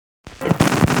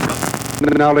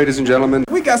Now, ladies and gentlemen,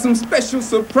 we got some special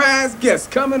surprise guests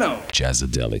coming on.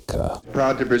 Jazzadelica.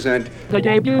 Proud to present the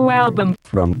debut album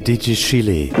from DJ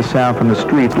Chile. The sound from the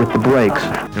street with the breaks.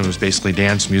 It was basically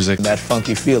dance music. That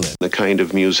funky feeling. The kind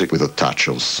of music with a touch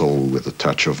of soul, with a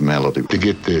touch of melody. To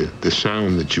get the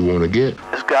sound that you want to get.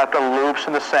 It's got the loops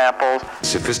and the samples.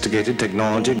 Sophisticated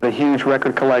technology. The huge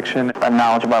record collection. A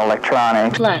knowledge about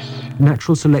electronics. plus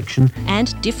Natural selection.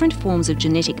 And different forms of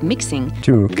genetic mixing.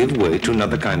 To give way to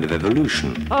another kind of evolution.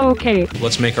 okay.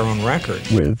 Let's make our own record.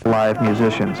 With live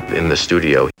musicians. In the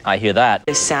studio. I hear that.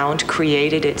 The sound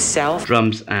created itself.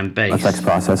 Drums and bass. effects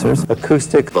processors.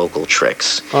 Acoustic vocal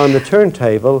tricks. On the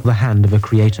turntable, the hand of a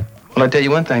creator. Well, I tell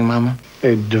you one thing, Mama.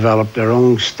 They developed their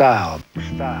own style.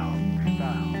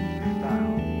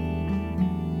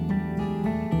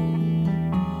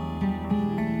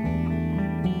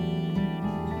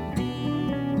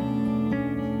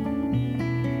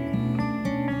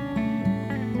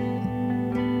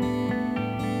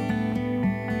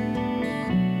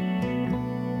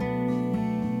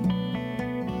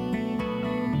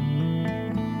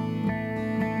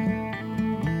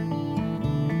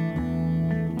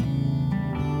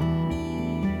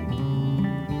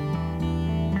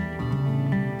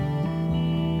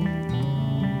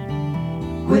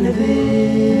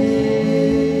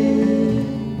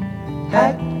 Guinevere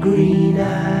had green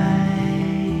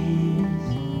eyes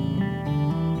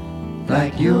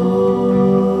like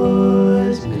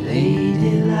yours,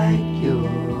 milady, like yours.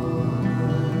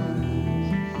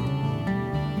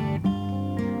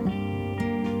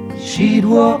 She'd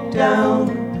walk down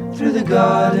through the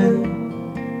garden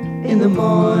in the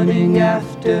morning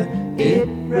after it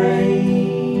rained.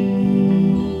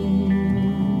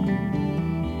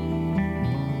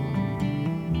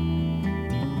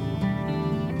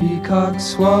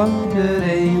 Peacocks wandered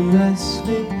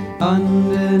aimlessly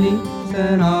underneath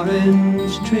an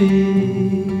orange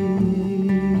tree.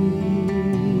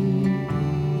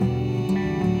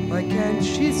 Why can't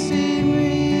she see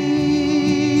me?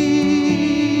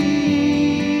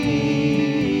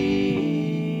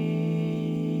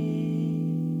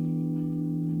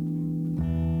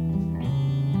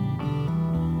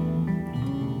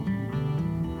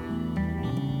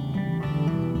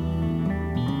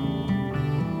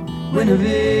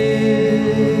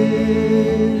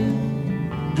 Guinevere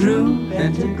drew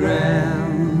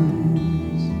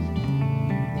pentagrams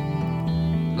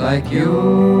like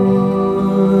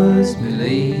yours,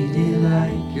 milady,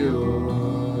 like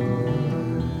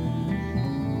yours.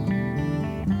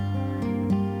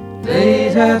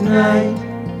 Late at night,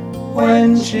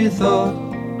 when she thought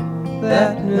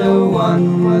that no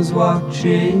one was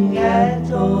watching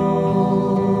at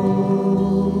all,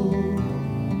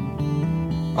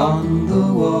 on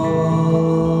the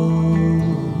wall.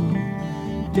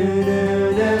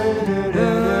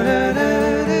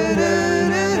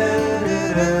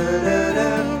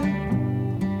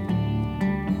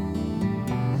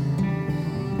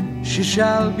 She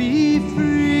shall be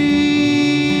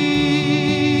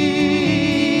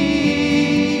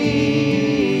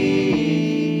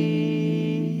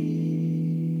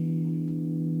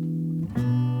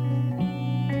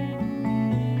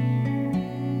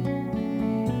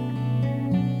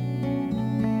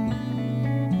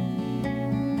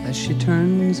as she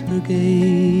turns her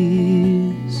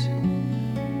gaze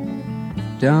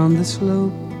down the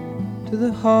slope to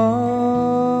the harbor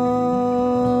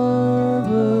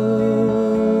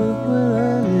where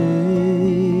I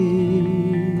lay,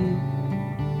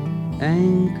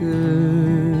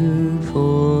 anchored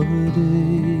for a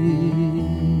day.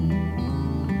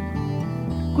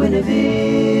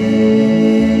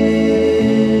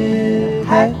 Guinevere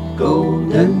had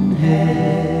golden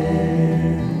hair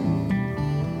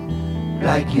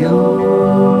like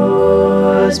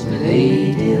yours,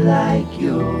 milady, like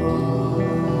yours.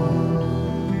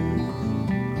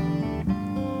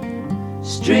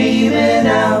 Streaming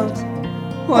out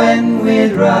when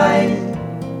we'd ride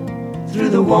through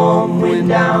the warm wind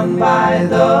down by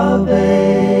the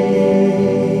bay.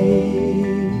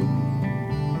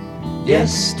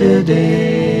 Yesterday,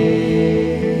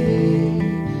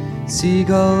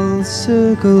 seagulls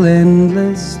circle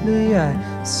endlessly. I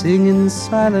sing in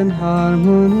silent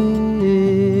harmony.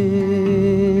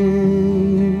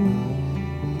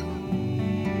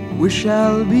 We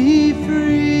shall be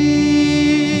free.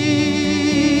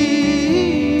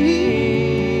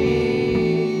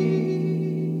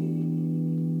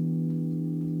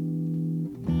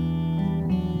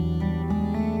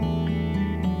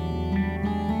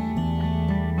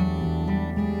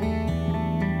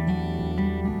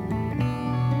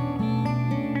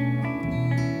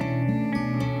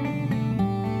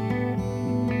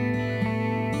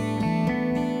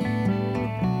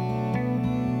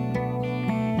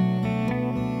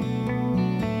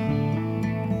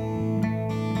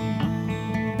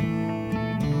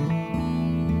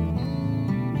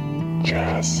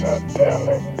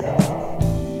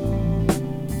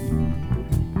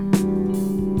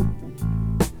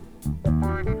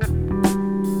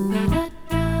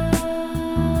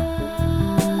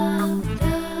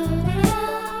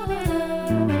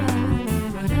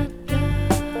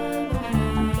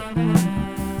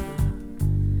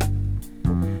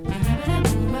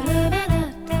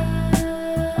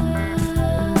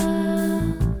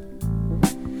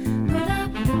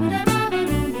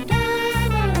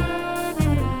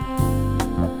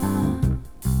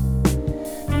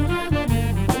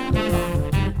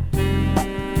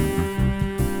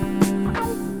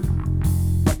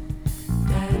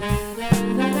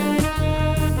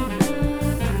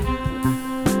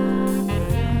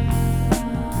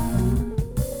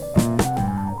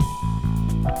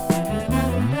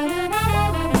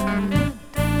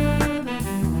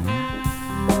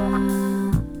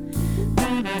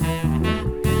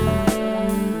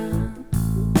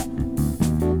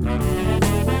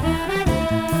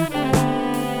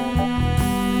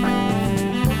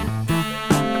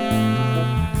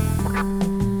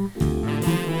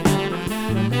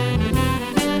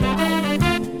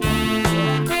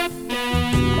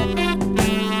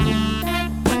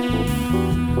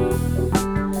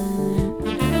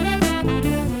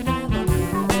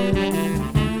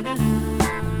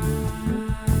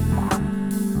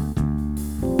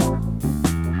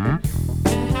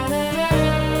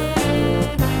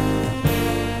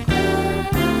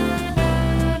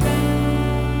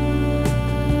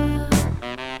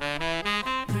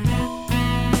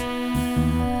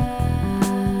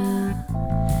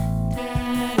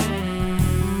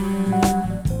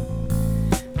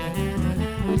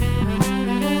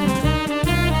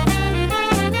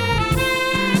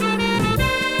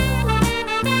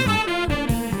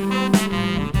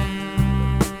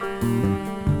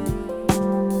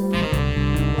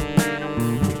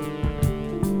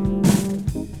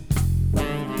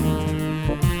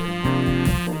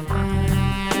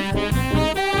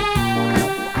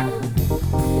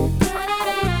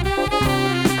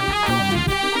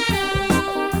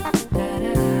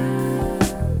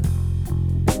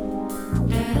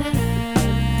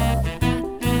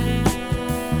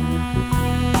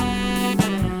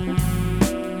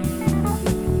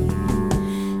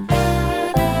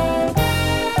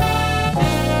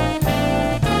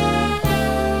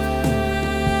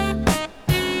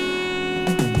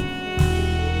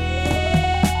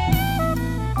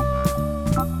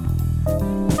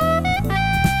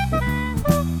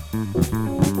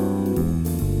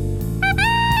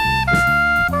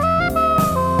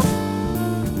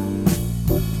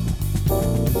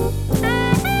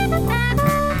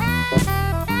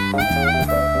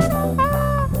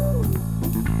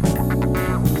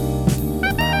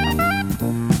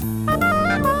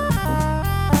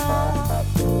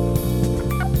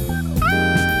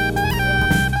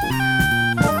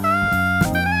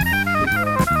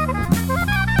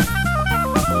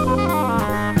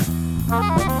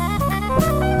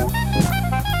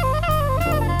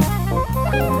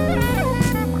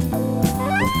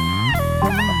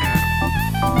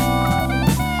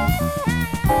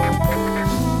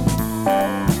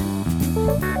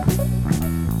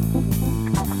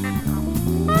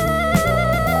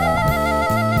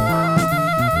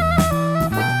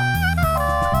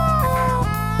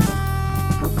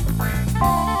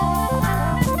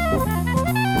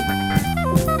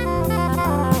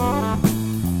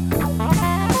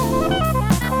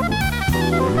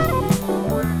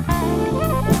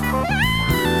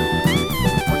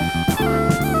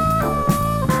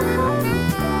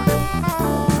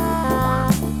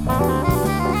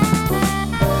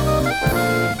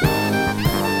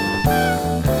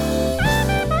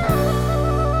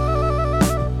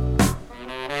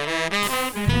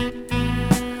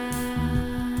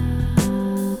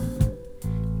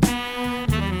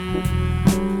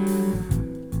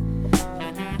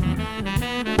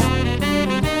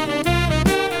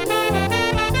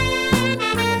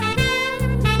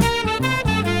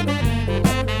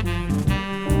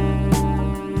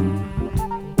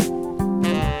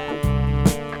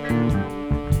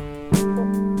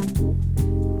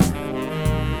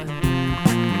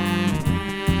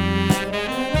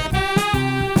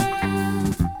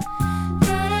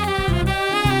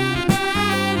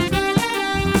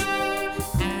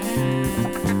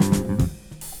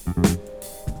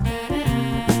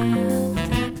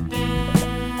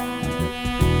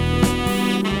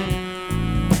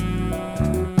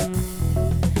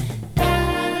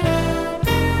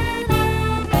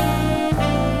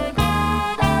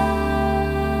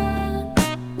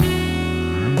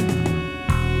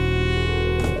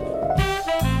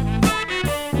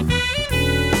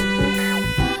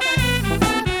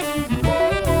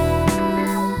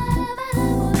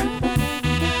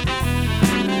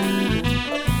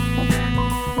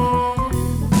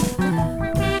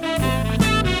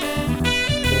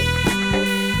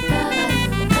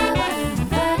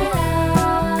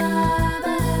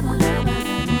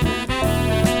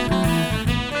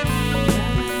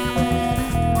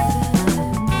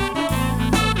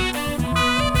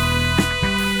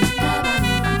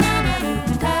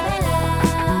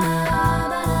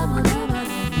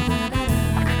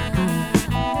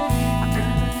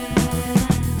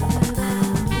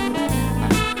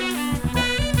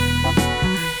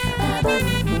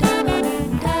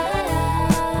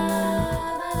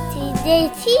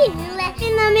 Chile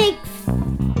in the mix.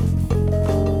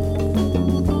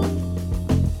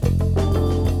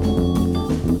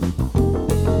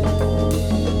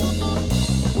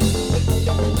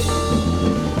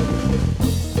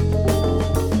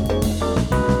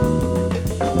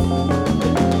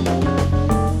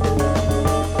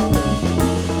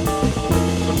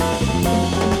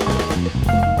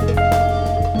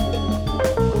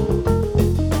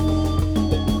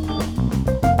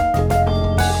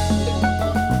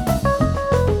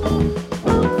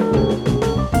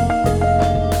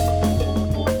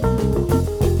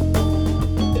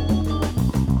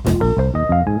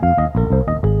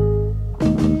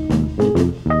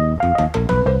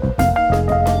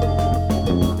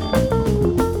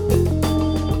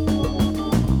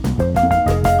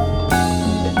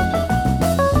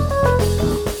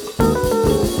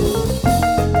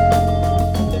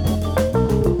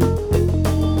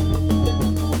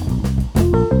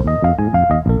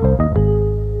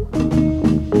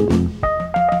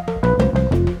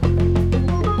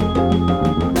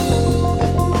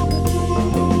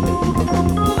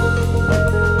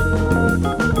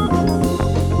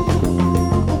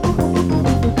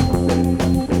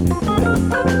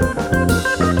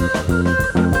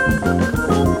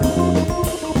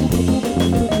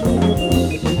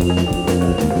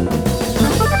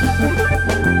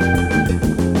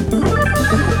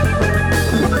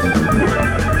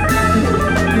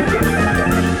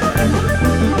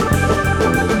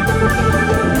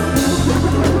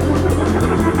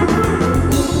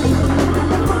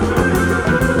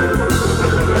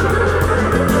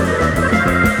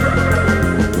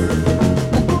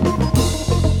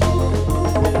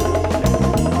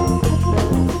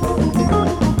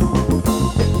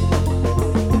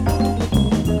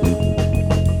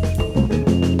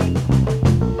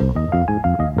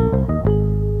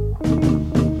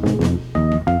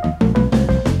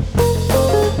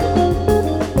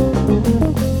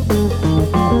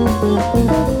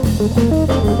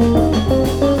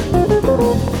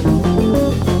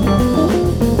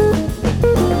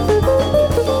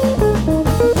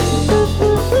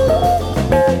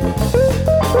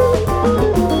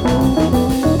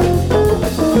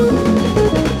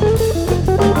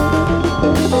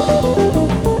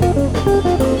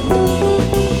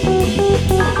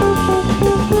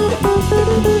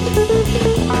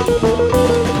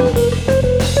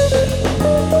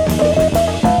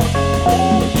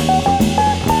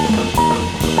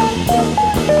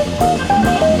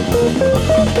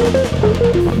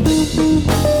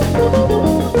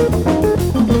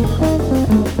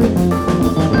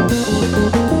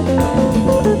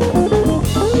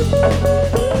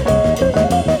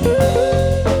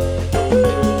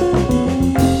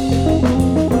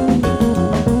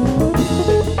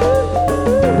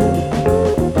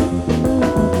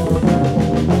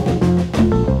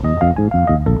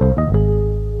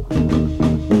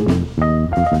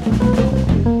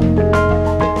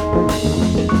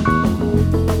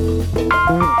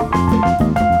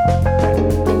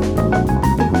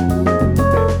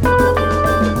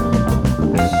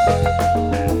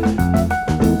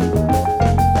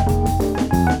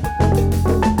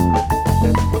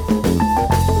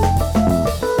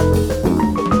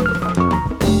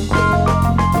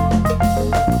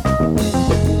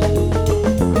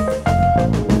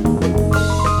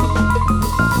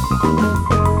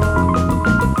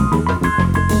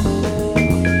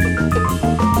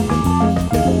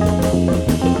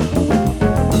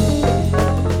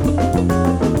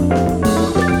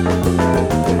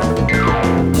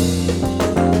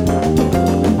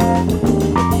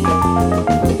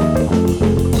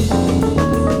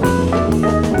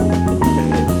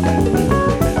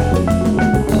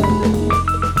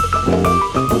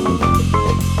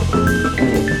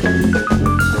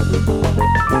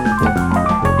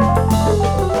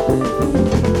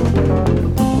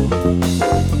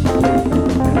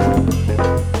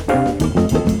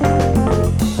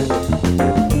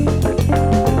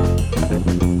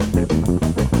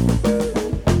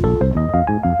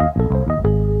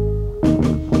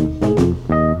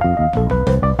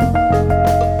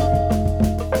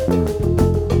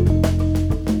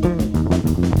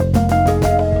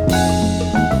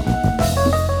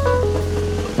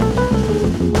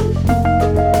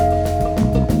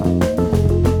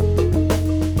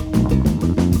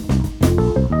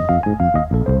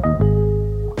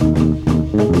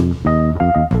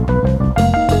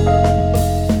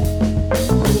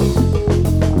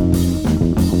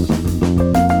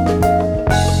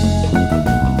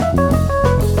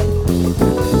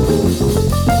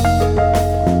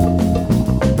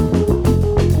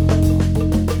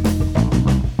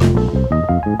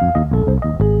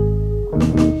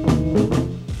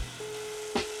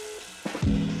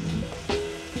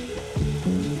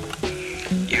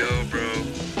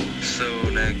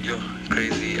 yo,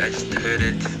 crazy. I just heard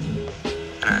it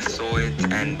and I saw it,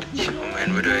 and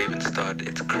man, where do I even start?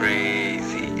 It's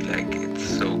crazy, like it's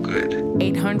so good.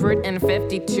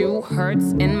 852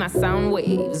 hertz in my sound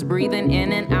waves. Breathing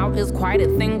in and out is quite a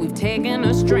thing. We've taken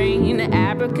a strain.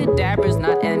 Abracadabra's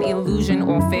not an illusion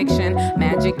or fiction.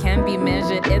 Magic can be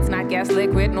measured. It's not gas,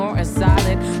 liquid, nor a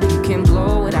solid. You can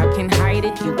blow it, I can hide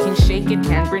it. You can shake it,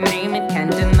 can't rename it,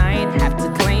 can't deny it, have to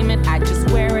claim it. I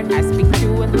just wear it, I speak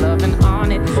to it, loving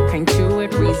on it. Can't do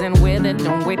it, reason with it,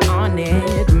 don't wait on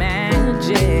it.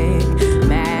 Magic,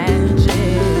 magic,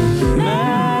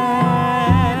 magic.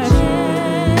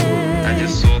 I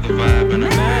just saw the vibe and I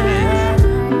heard it.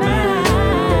 And I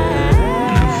felt it,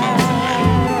 man.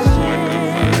 It's like a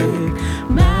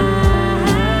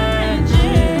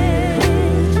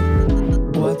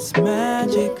vibe. What's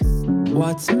magic?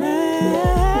 What's magic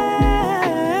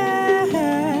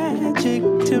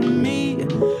to me?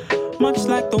 Much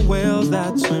like the whales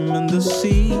that swim in the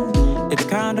sea. It's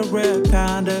kinda rare,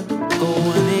 kinda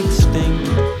going extinct.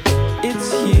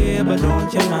 It's here, but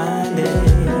don't you mind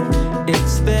it.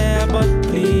 It's there, but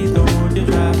please don't you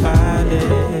try to find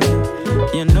it.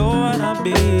 You know what I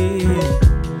mean?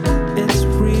 It's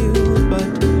real,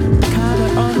 but kinda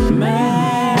unmagic.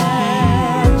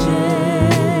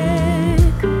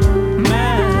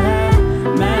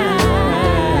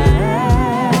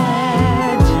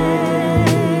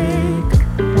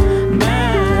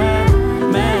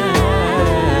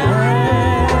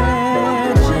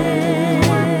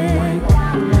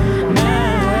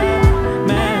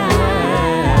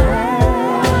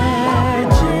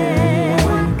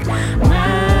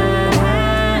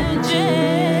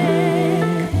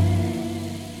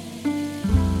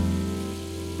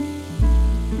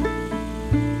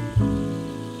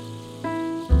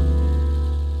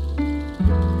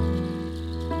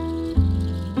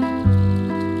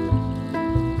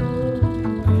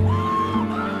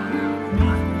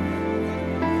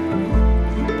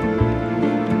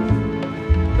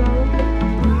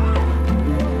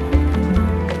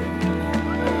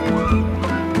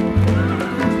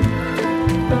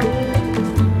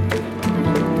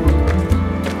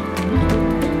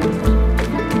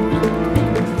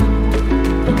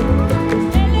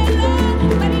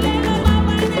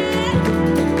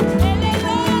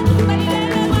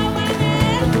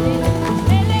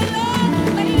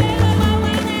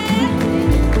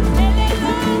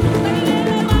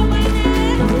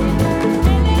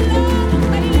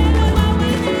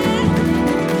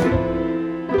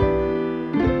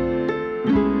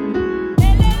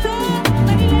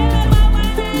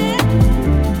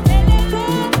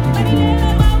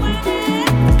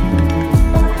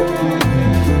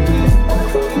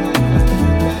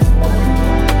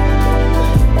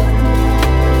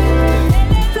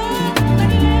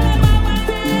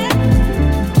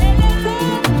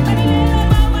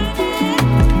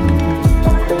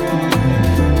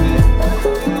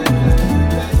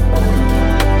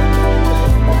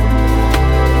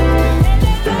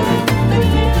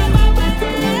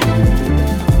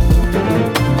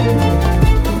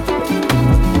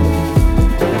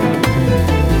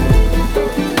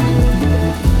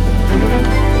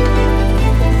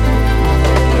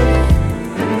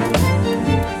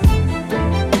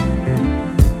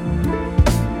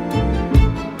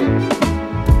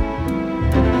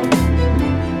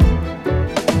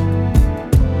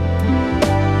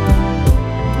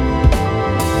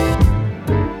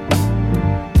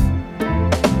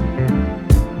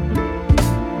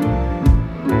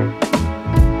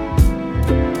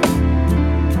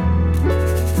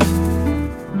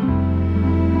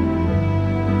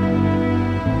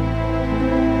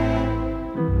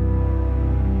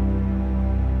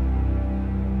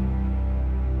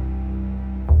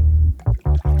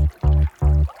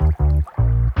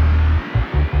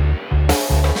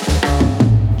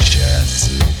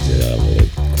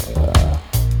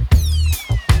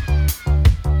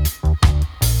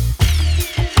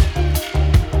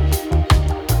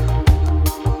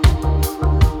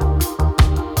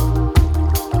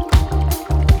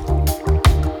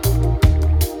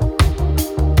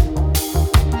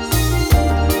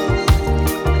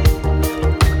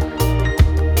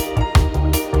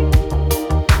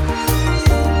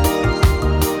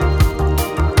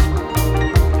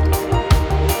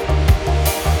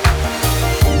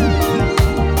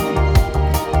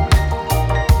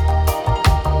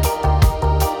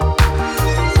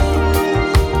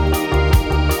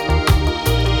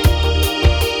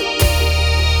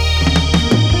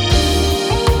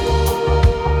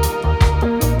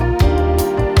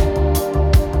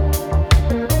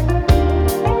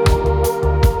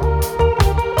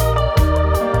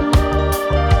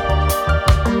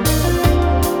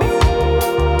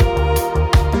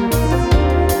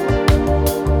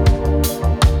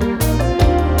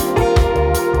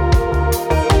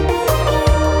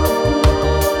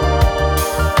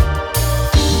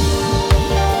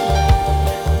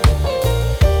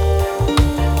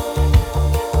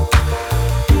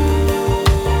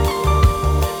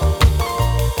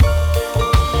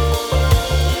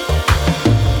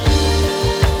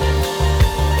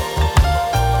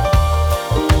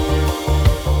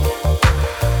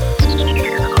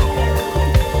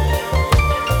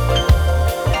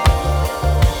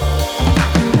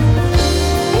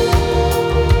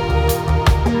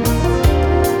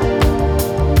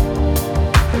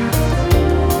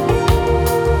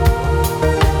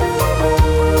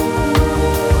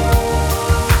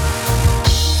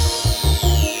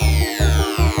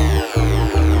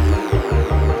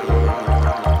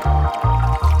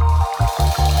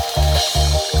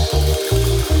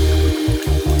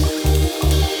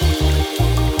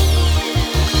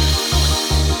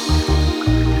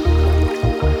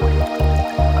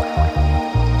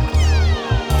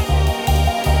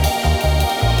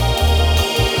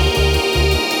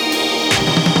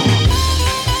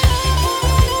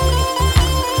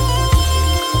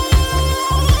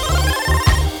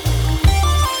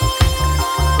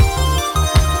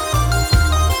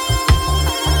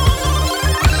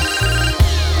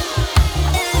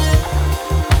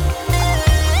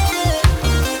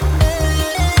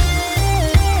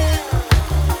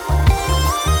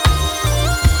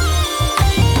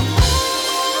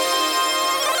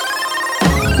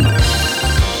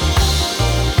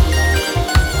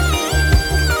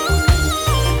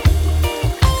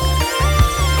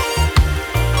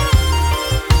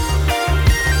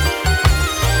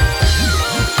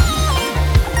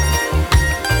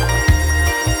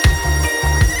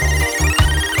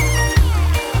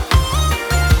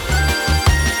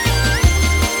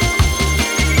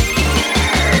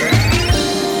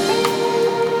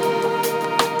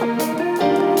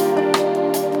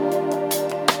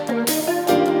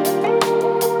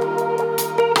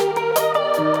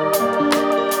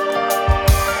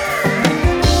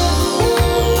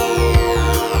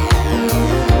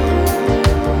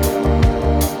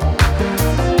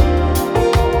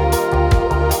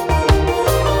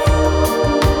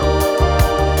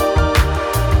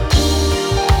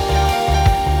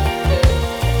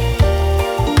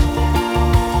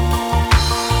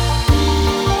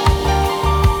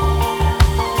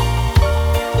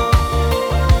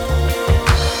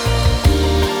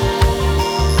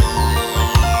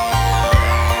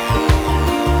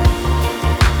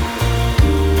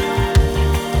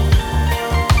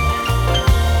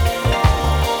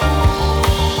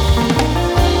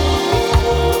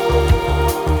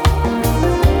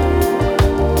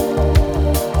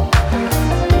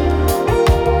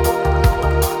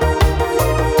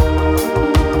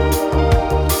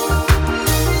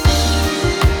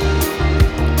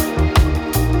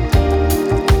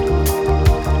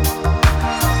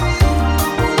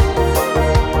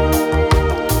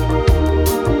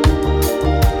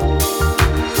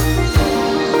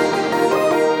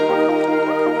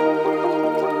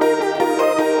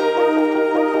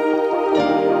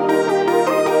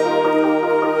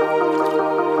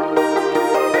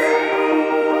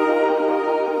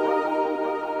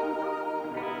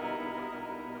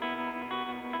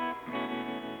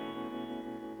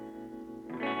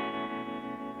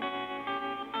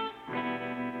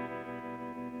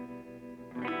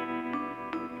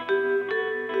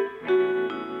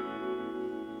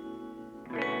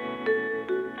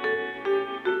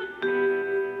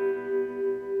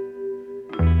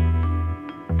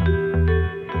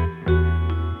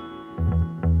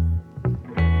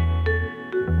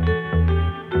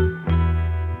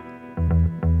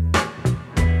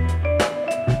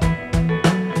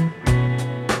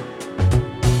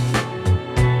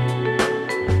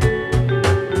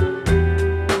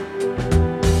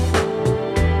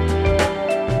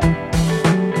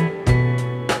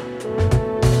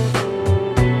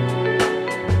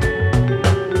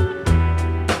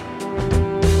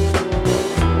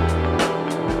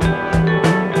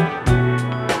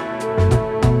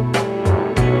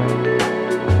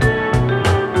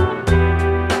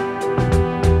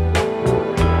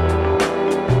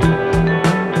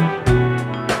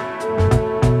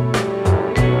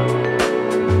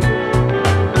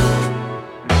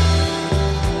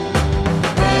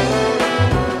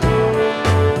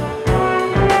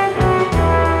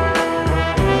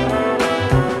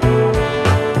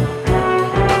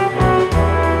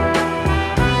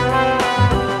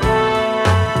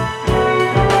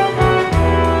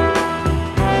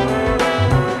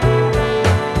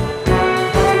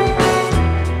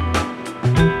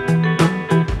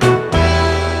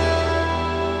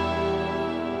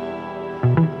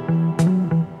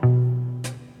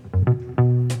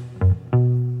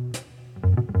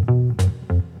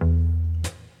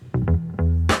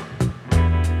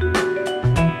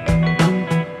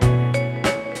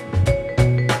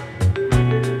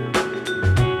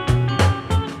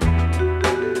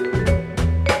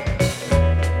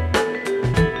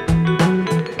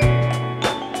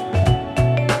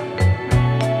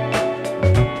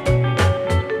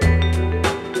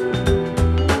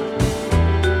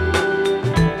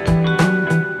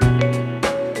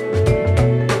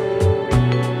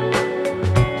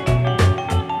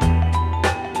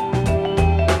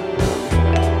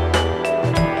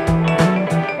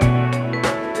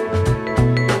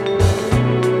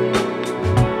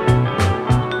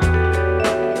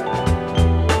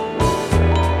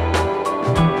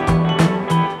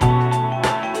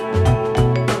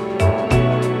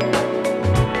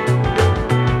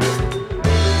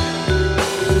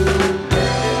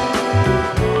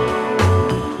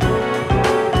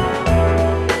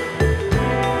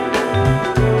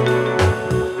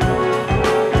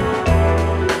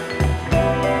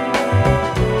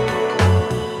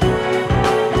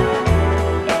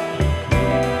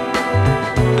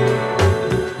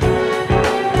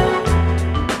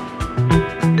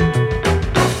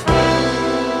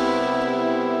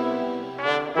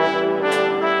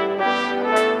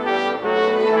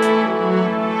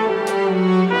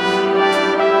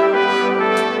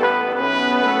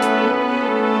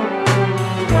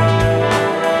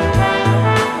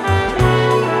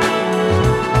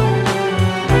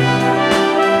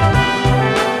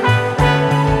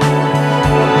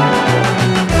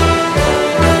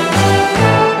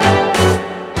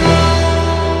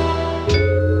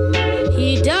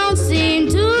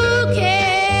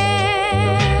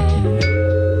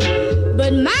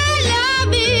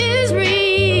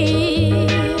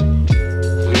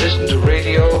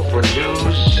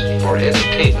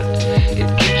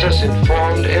 us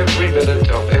informed every minute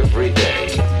of every day.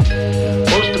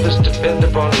 Most of us depend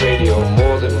upon radio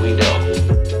more than we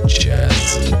know.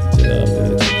 Just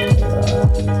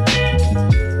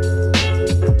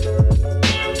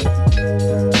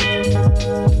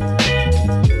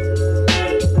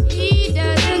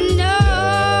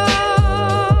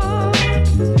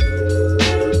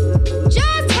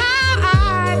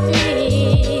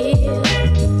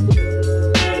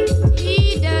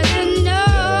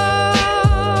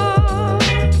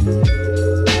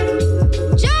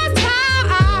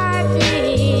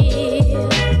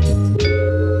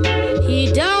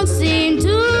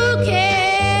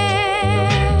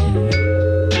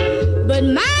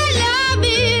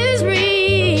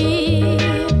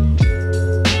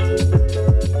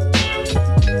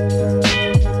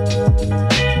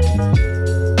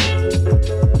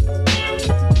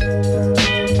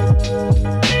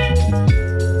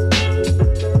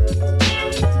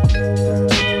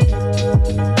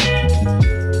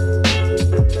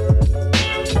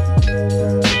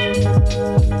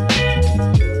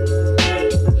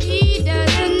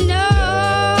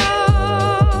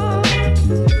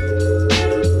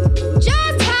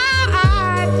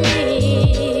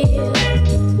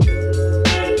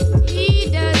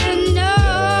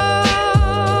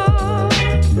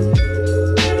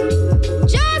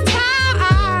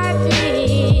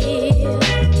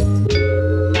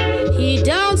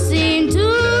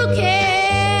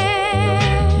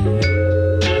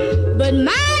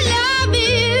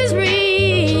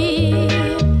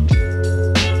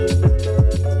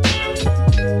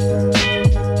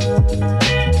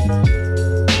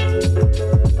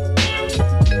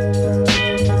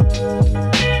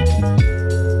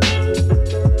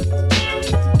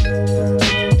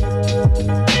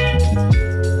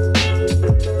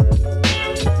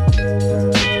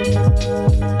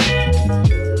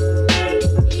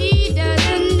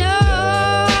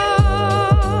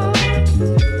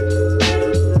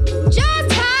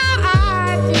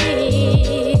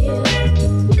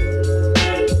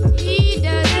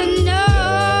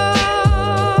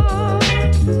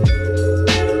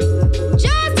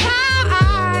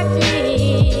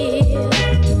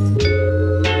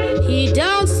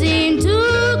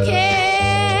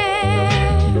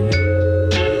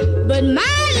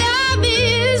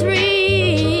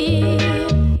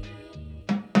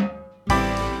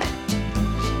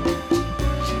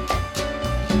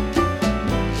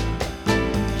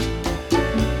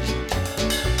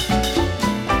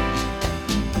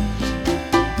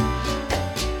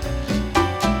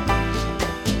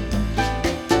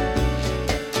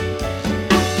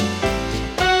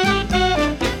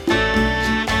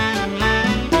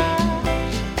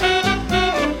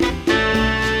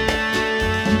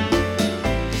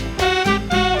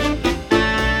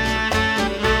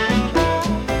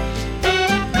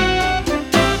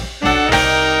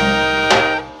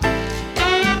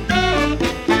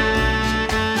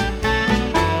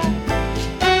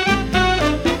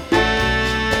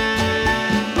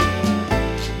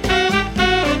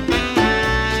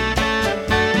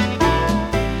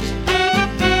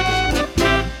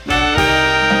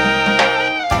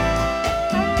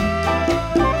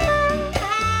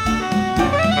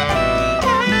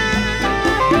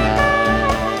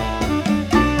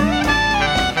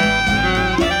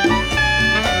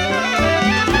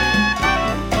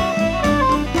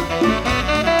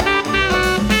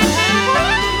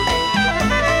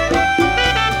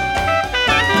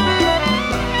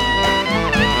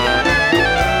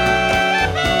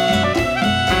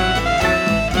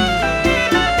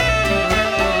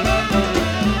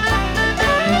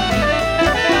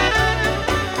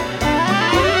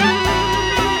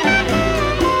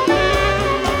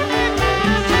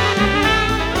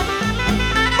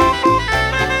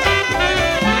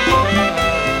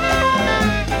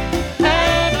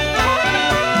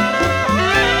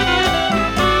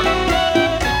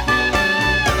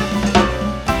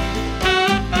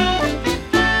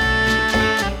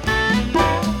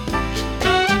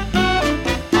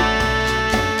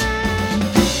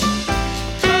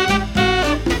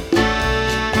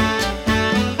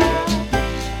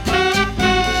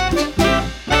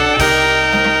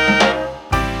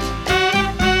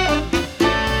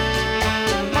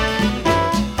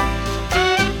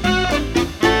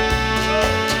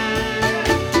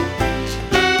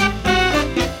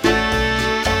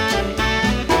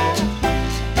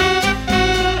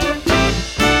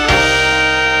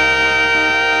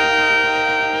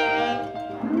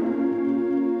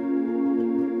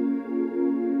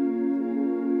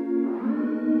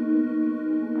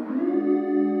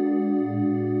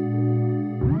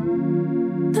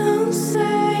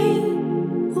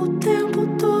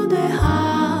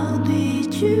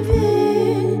te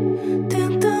ver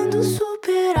tentando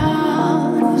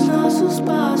superar os nossos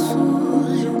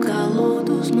passos e o calor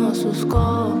dos nossos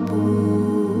corpos.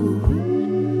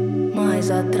 Mas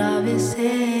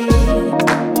atravessei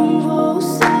um voo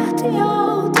certo em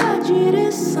outra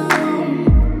direção.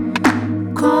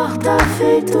 Corta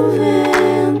feito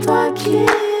vento aqui.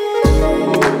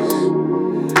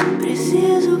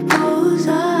 Preciso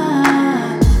pousar.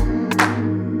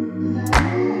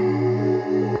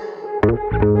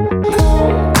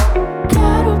 Não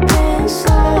quero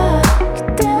pensar que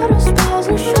ter os pés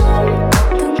no chão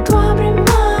tanto abre mão.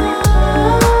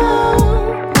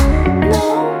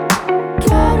 Não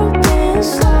quero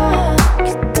pensar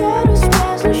que ter os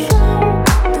pés no chão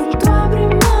tanto abre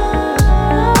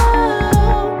mão.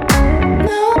 Não.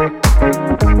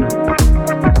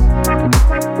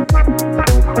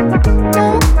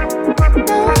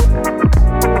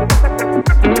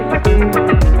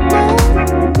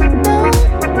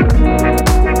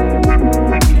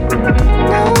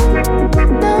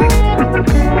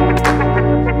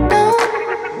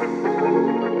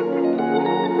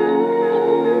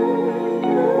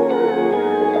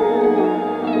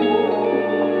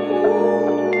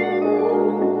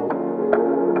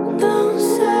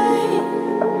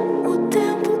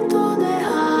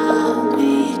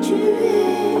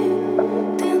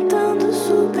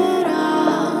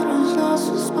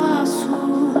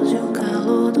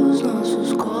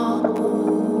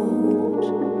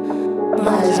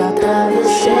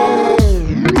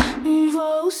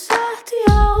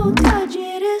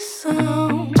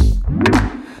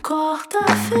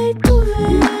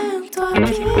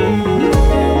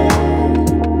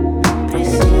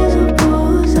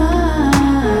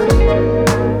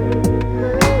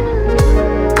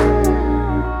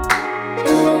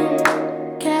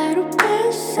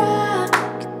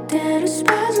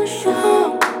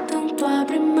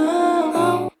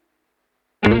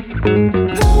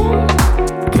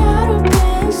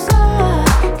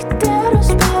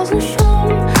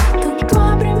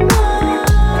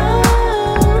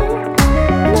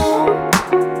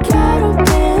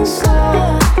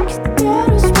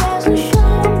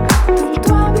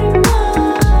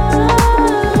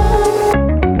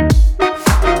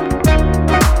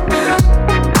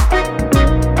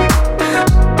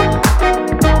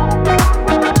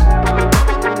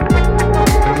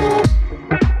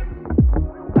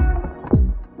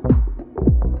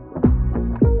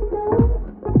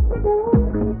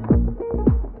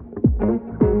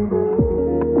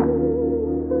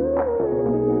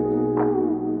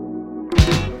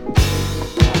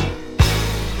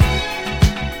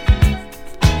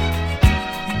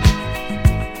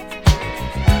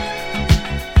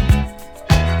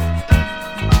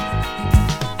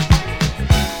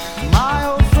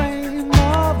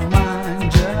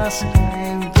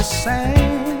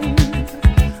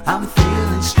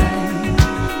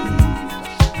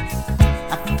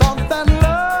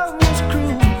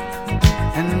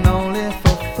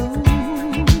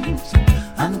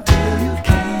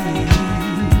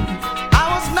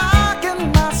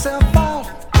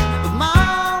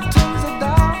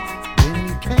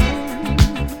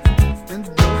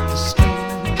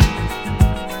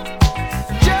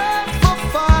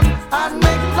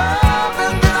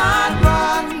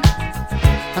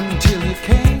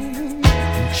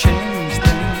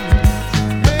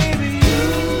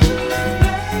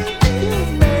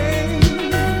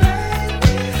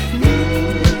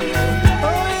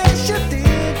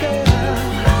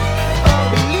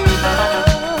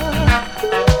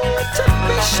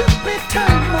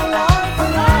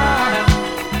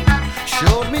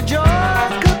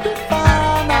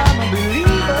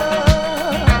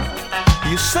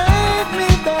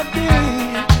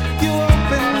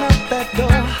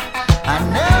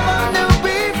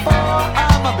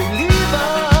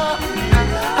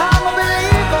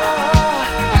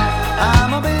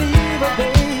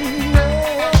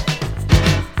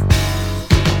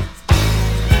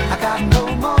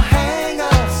 No more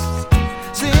hang-ups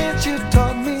since you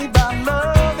taught me about love.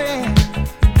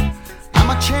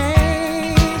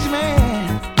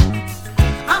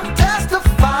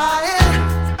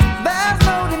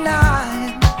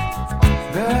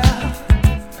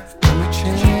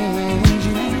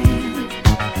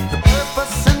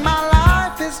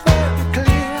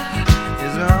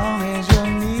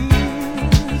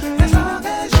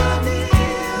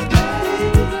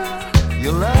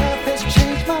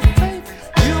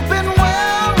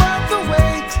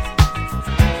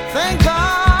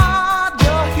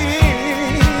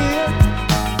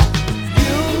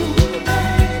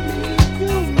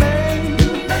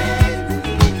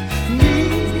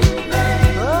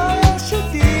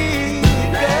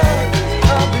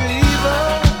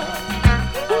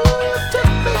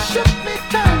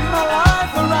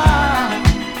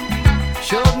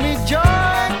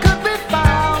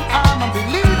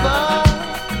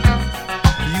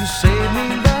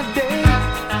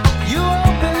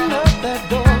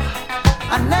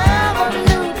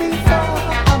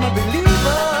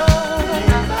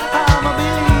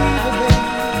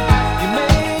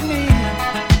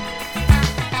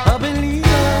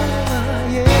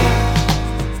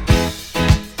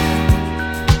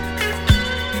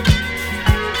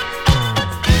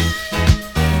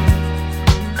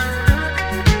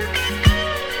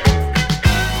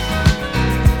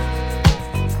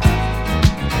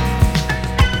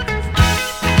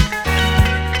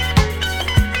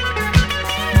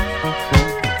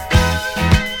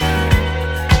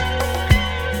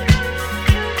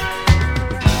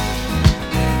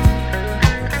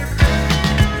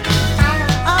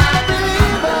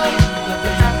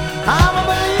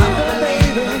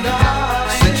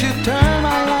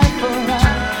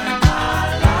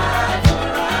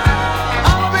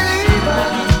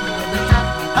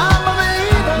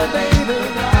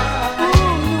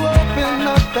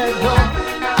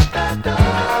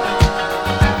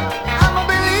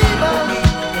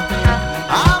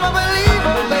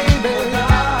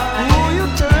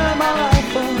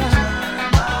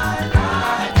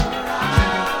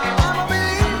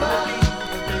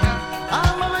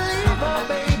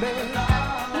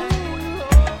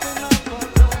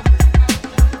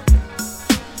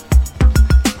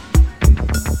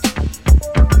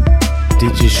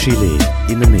 DJ Chile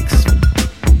in the mix.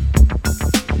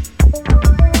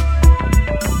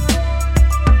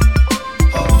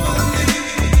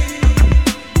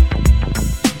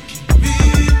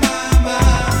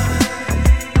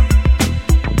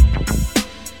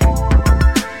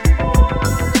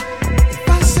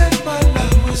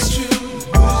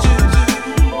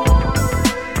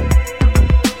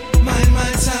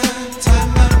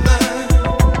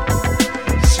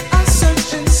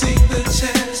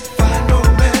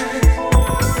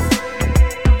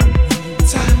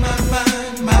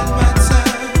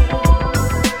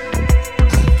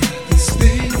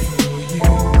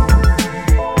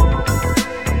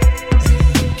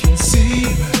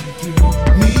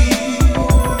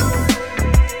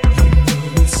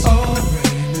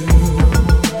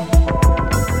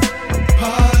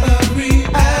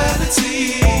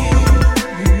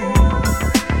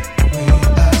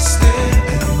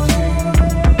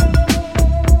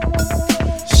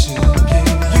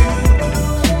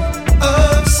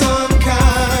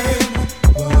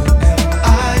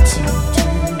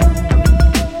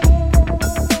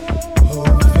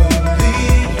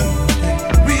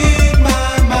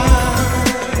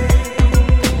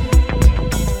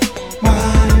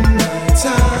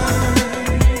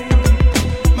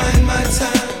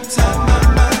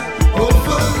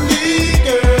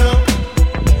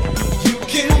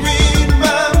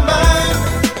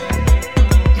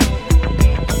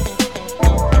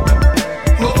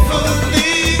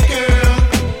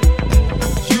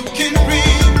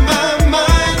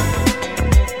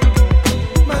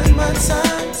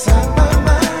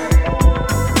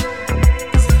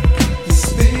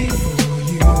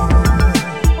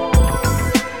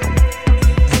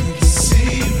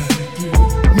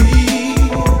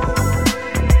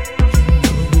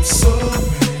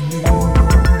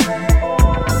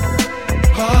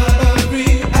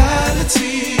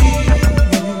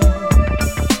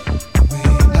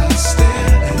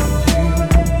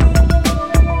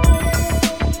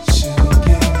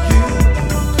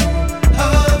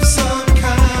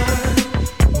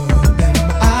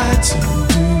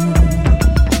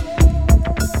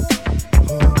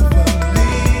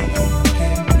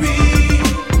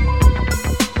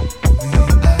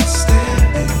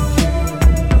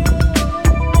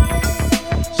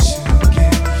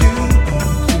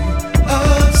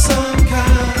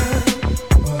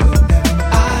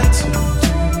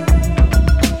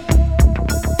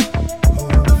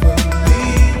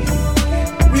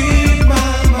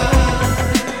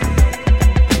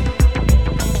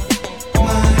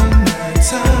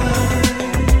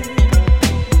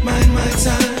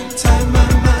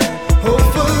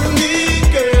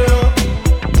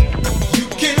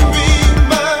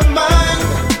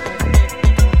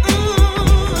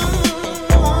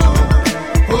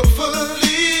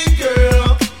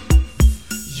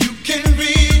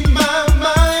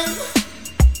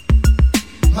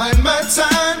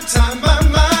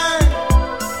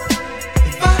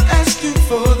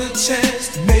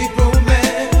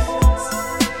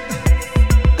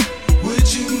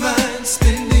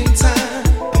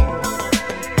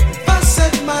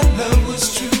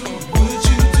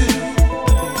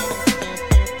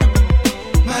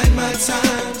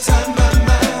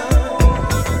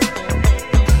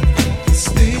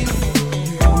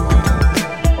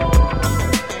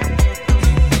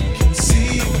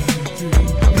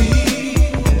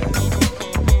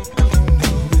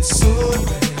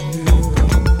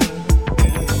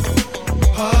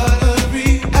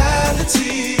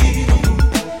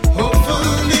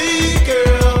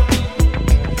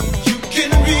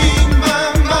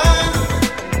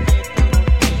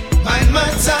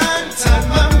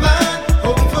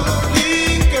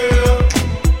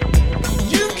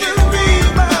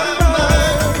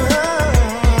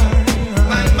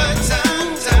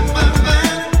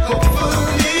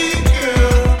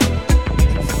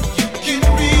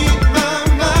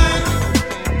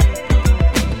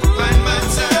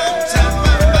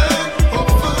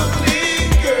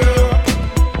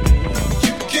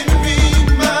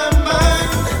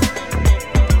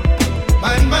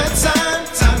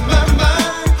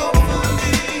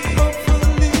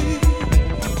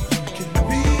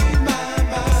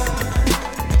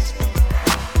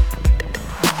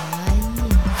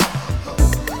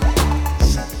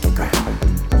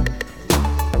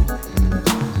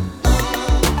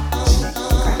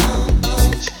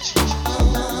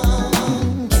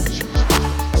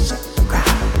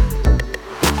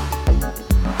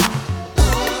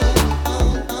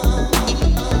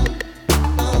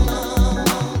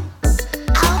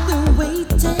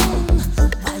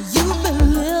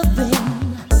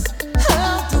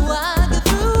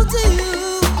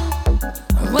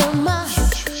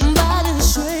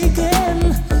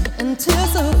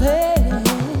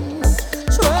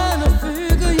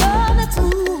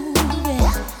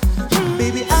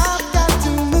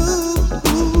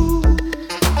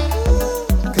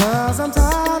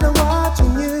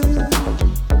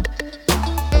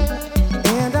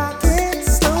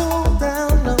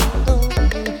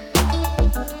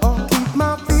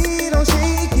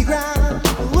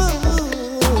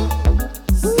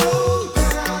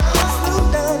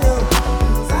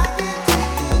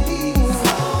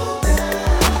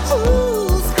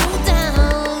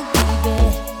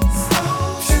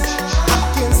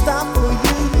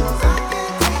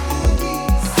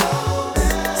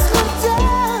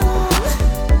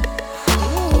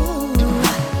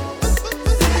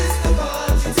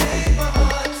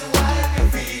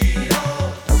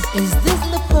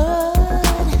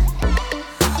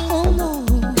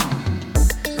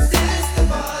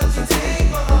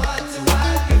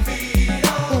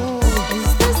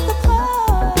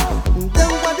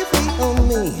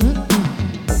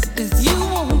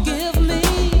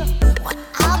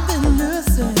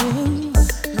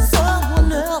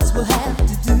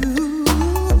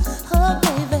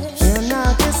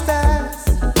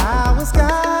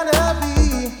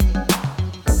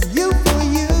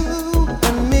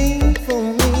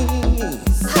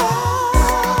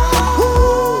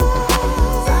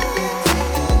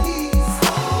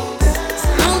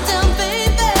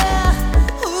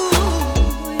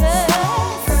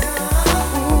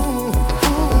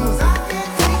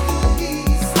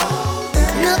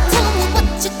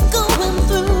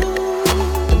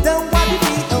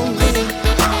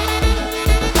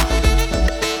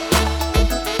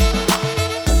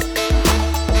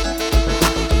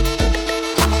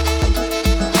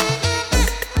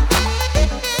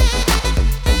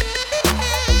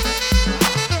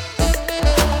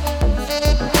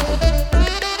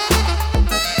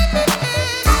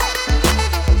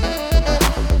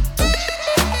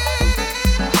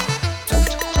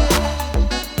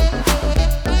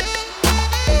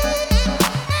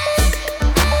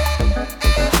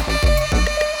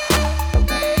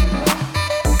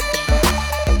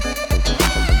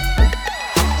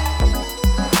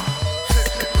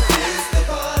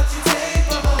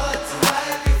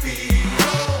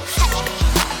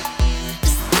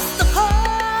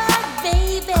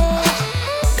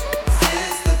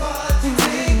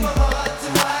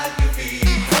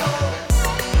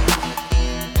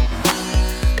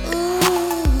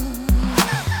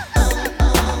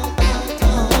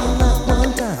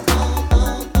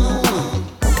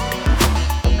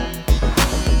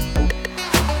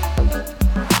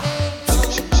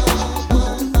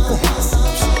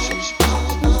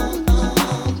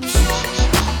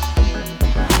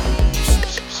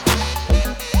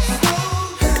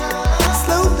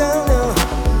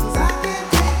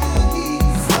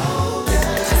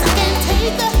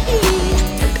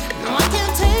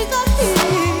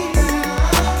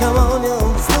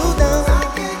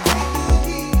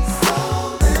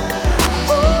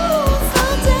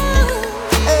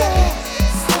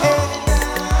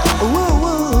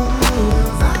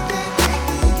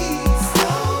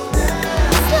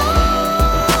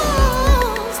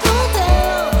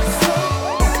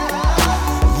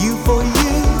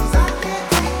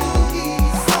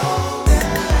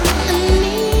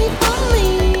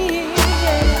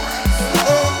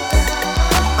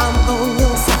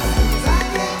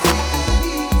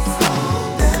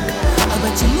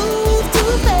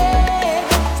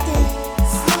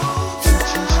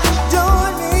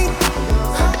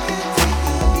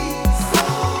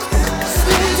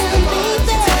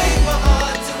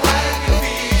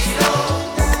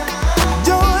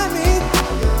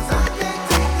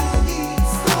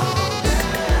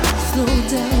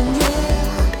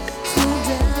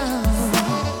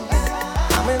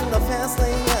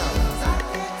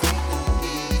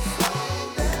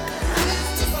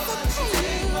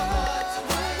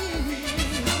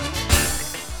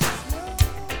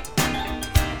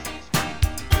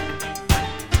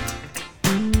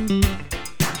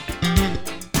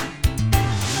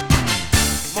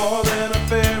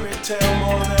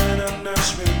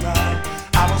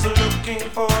 looking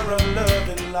for a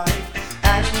loving life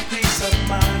and peace of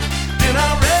mind. Then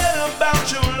I read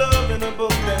about your love in a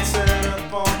book that set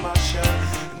up on my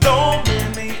shelf. Though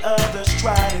many others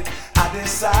tried it, I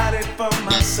decided for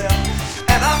myself.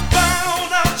 And I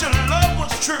found out your love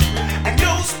was true and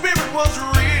your spirit was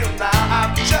real. Now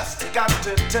I've just got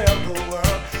to tell the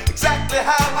world exactly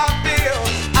how I feel.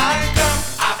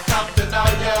 I've come to know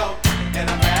you in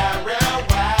a very real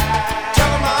way.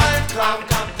 Tell them I've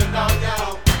come to know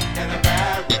you in a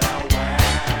very real way.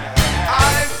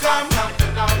 I've come to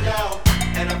know you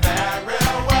in a very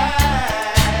real way.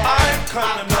 I've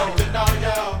come to know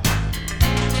you.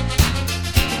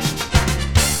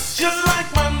 Just like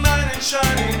my knight in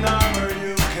shining armor,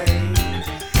 you came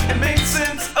and made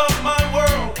sense of my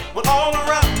world when all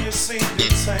around you seemed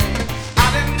insane. I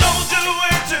didn't know just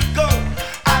where to go.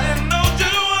 I didn't know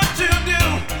just what to do.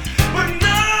 But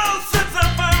now since I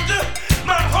found you,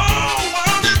 my whole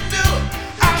world is new.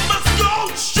 I must go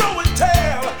show and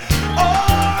tell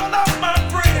all of my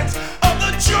friends of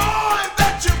the joy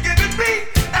that you've given me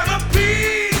and the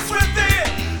peace within.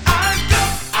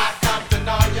 I've come to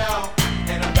know you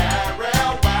in a very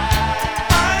real way.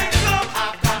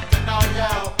 I've come to know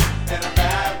you in a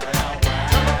very real way.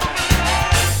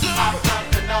 I've come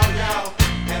to know you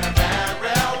in a very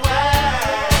real way.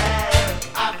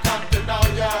 I've come to know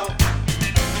you.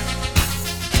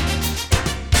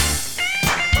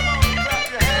 Come on, clap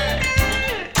your hands.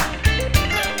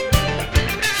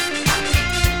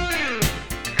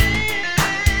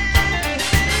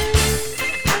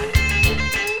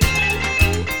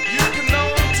 You can know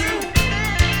it too.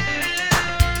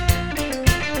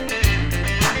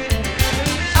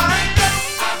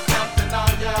 I've come to know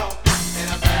you in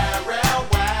a very real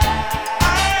way.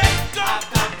 I've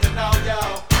come to know you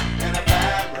in a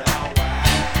very real way.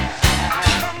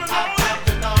 I've come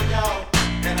to know you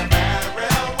in a very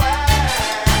real way.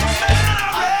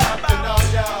 I've come to know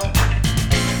you.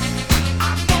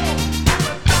 I know you're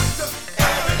a doctor.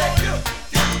 Every day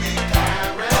you be very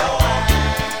real way.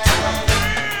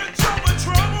 Trouble,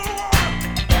 trouble,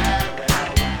 very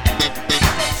real way.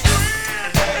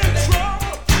 In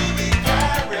trouble, you be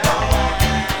very real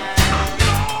way. I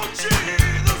know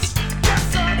Jesus, yes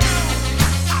I do.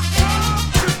 I come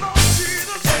to know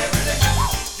Jesus every day.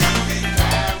 You be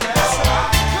very real way.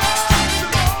 I come to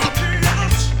know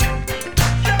Jesus,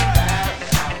 yeah.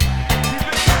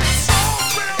 You've been so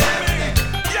real to me,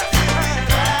 yes you have.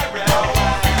 Very real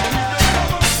way. You've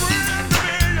been a friend to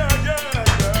me, yeah.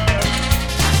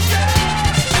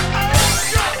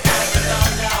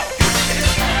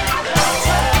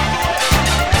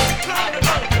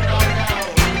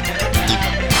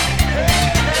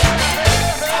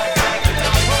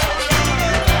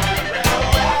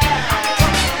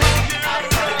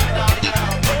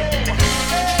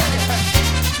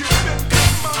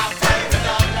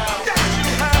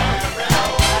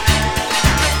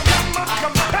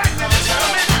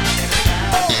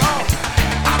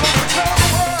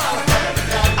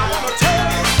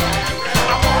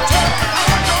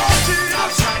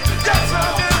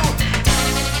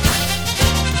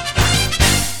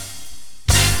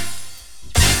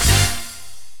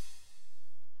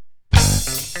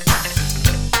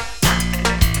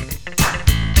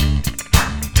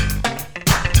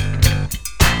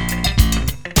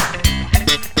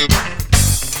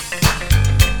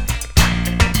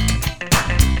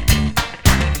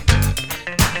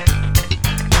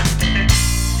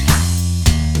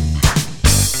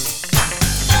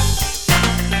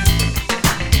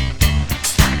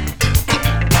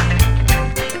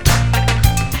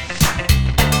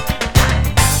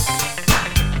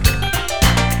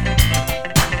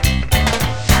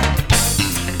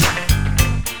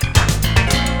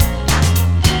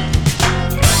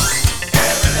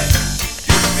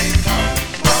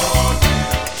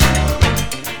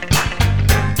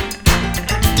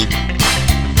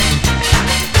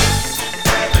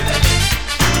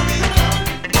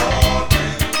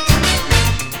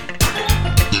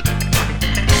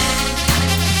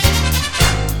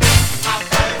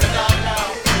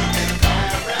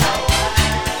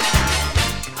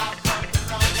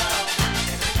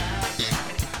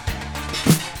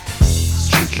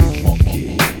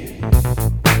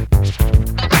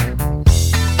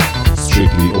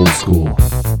 Strictly old school.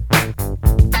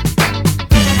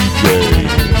 DJ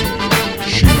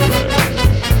Chirac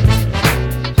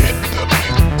in the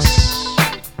mix.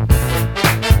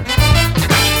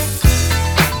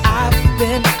 I've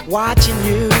been watching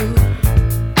you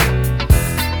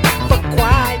for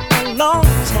quite a long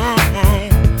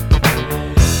time.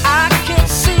 I can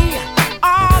see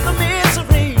all the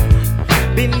misery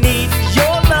beneath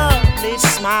your lovely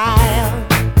smile.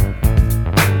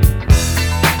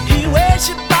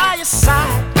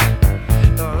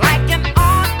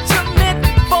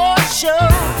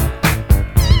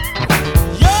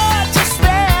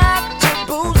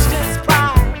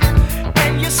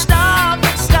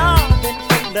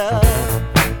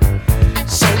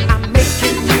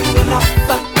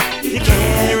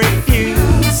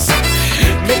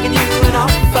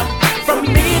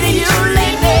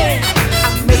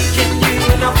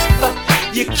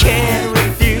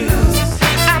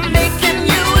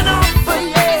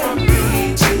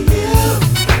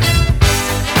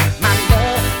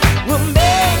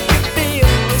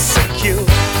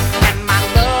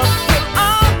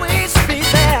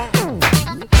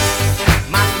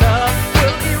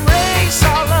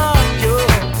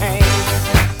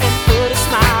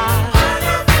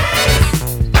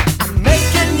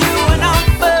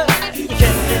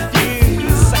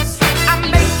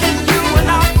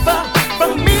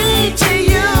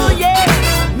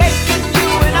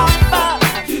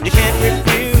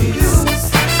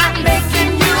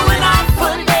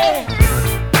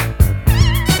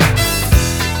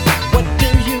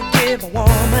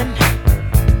 woman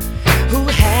who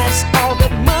has all the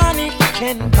money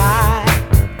can buy.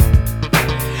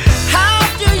 How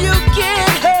do you get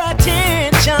her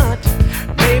attention?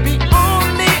 Maybe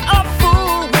only a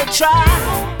fool will try.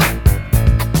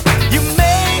 You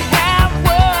may have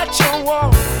what you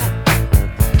want,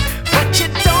 but you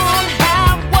don't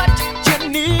have what you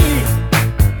need.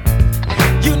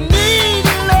 You need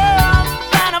love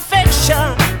and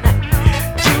affection.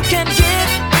 You can get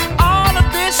all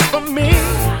of this from me.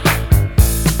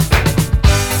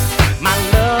 My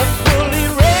love will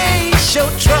erase your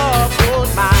troubled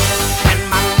mind, and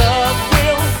my love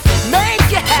will make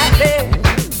you happy.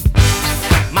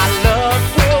 My love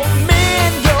will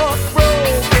mend your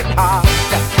broken heart.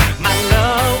 My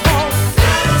love won't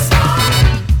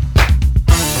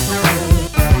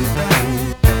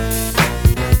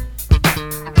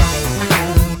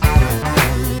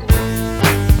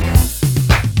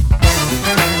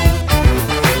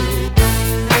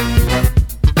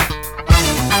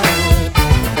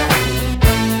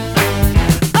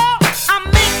I'm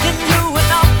making you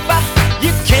an offer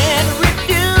you can't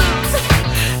refuse.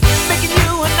 Making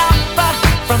you an offer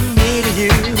from me to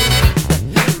you.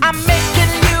 I'm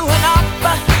making you an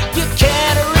offer you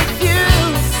can't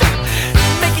refuse.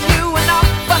 Making you an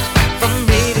offer from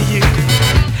me to you.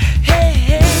 Hey,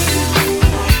 hey,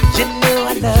 you know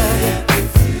I love you.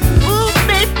 Ooh,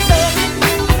 baby,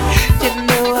 you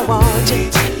know I want you.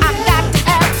 I got to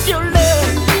have your love.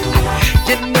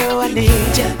 You know I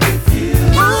need you.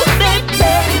 Ooh,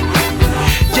 baby,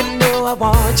 you know I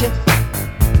want you.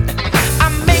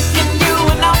 I'm making you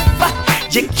an offer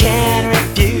you can't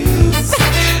refuse.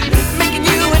 Making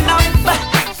you an offer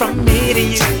from me to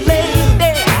you,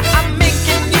 lady. I'm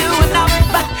making you an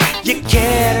offer you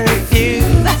can't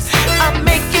refuse. I'm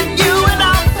making you an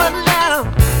offer now.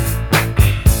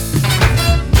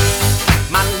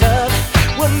 My love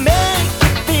will make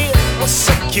you feel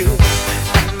so cute,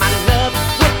 and my love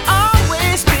will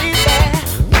always be there.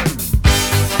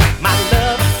 My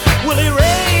love will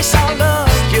erase all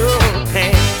of your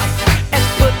pain and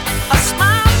put a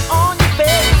smile on your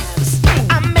face.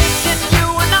 I'm making you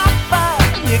an offer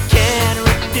you can't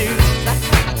refuse.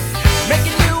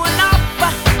 Making you an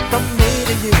offer from me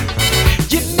to you.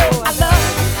 You know I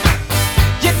love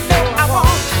you. You know I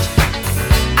want you.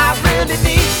 I really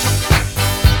need you,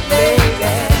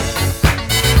 lady.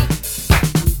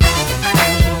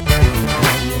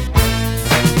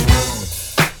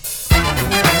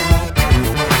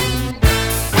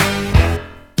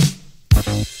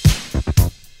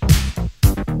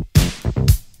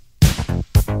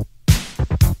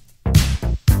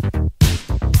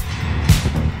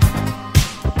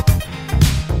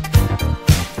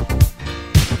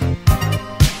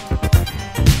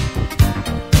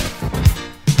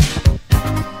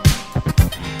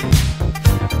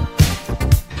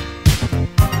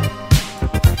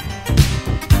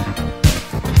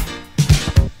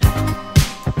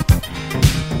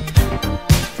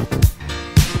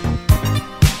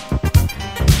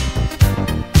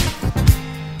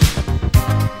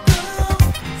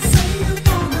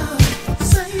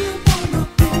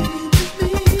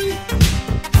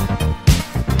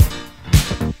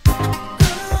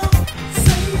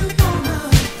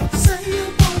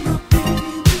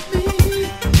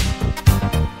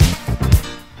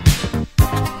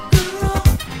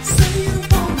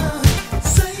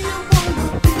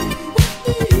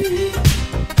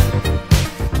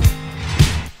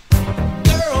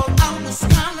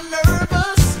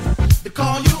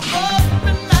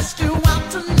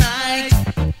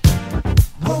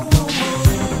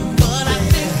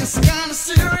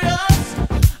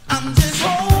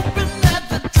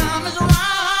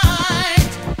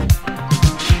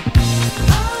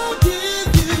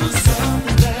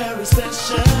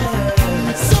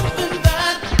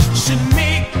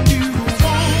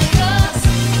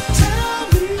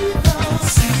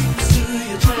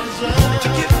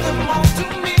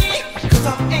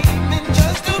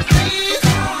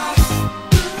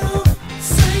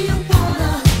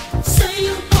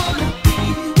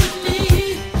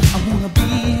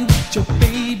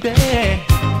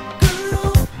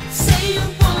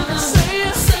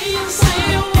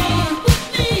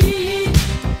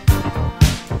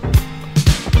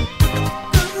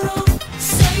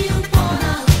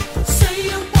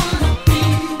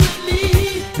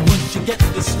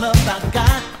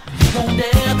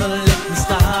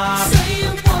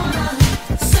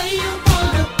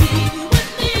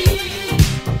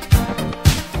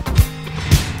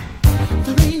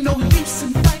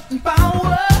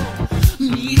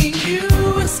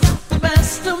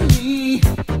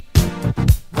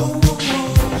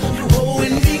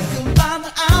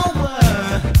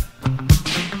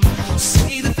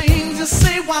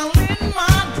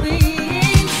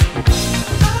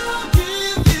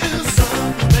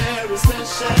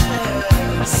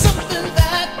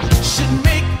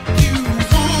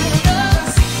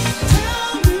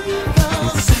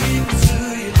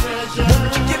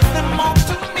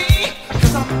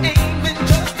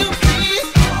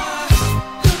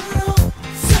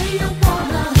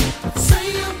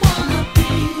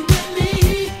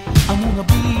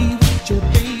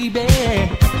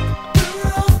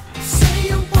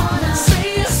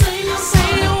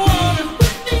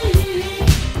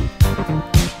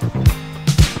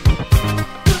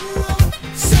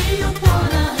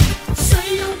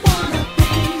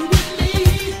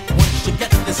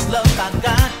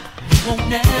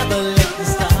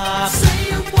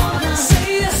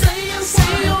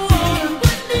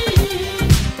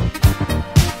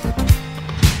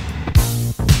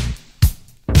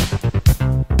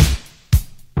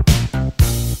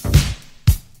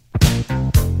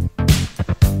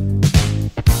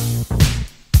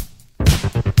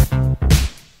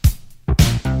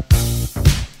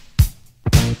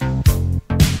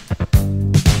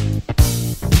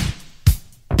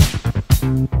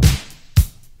 Say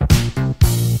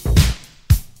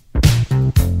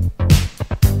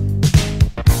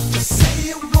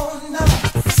you wanna.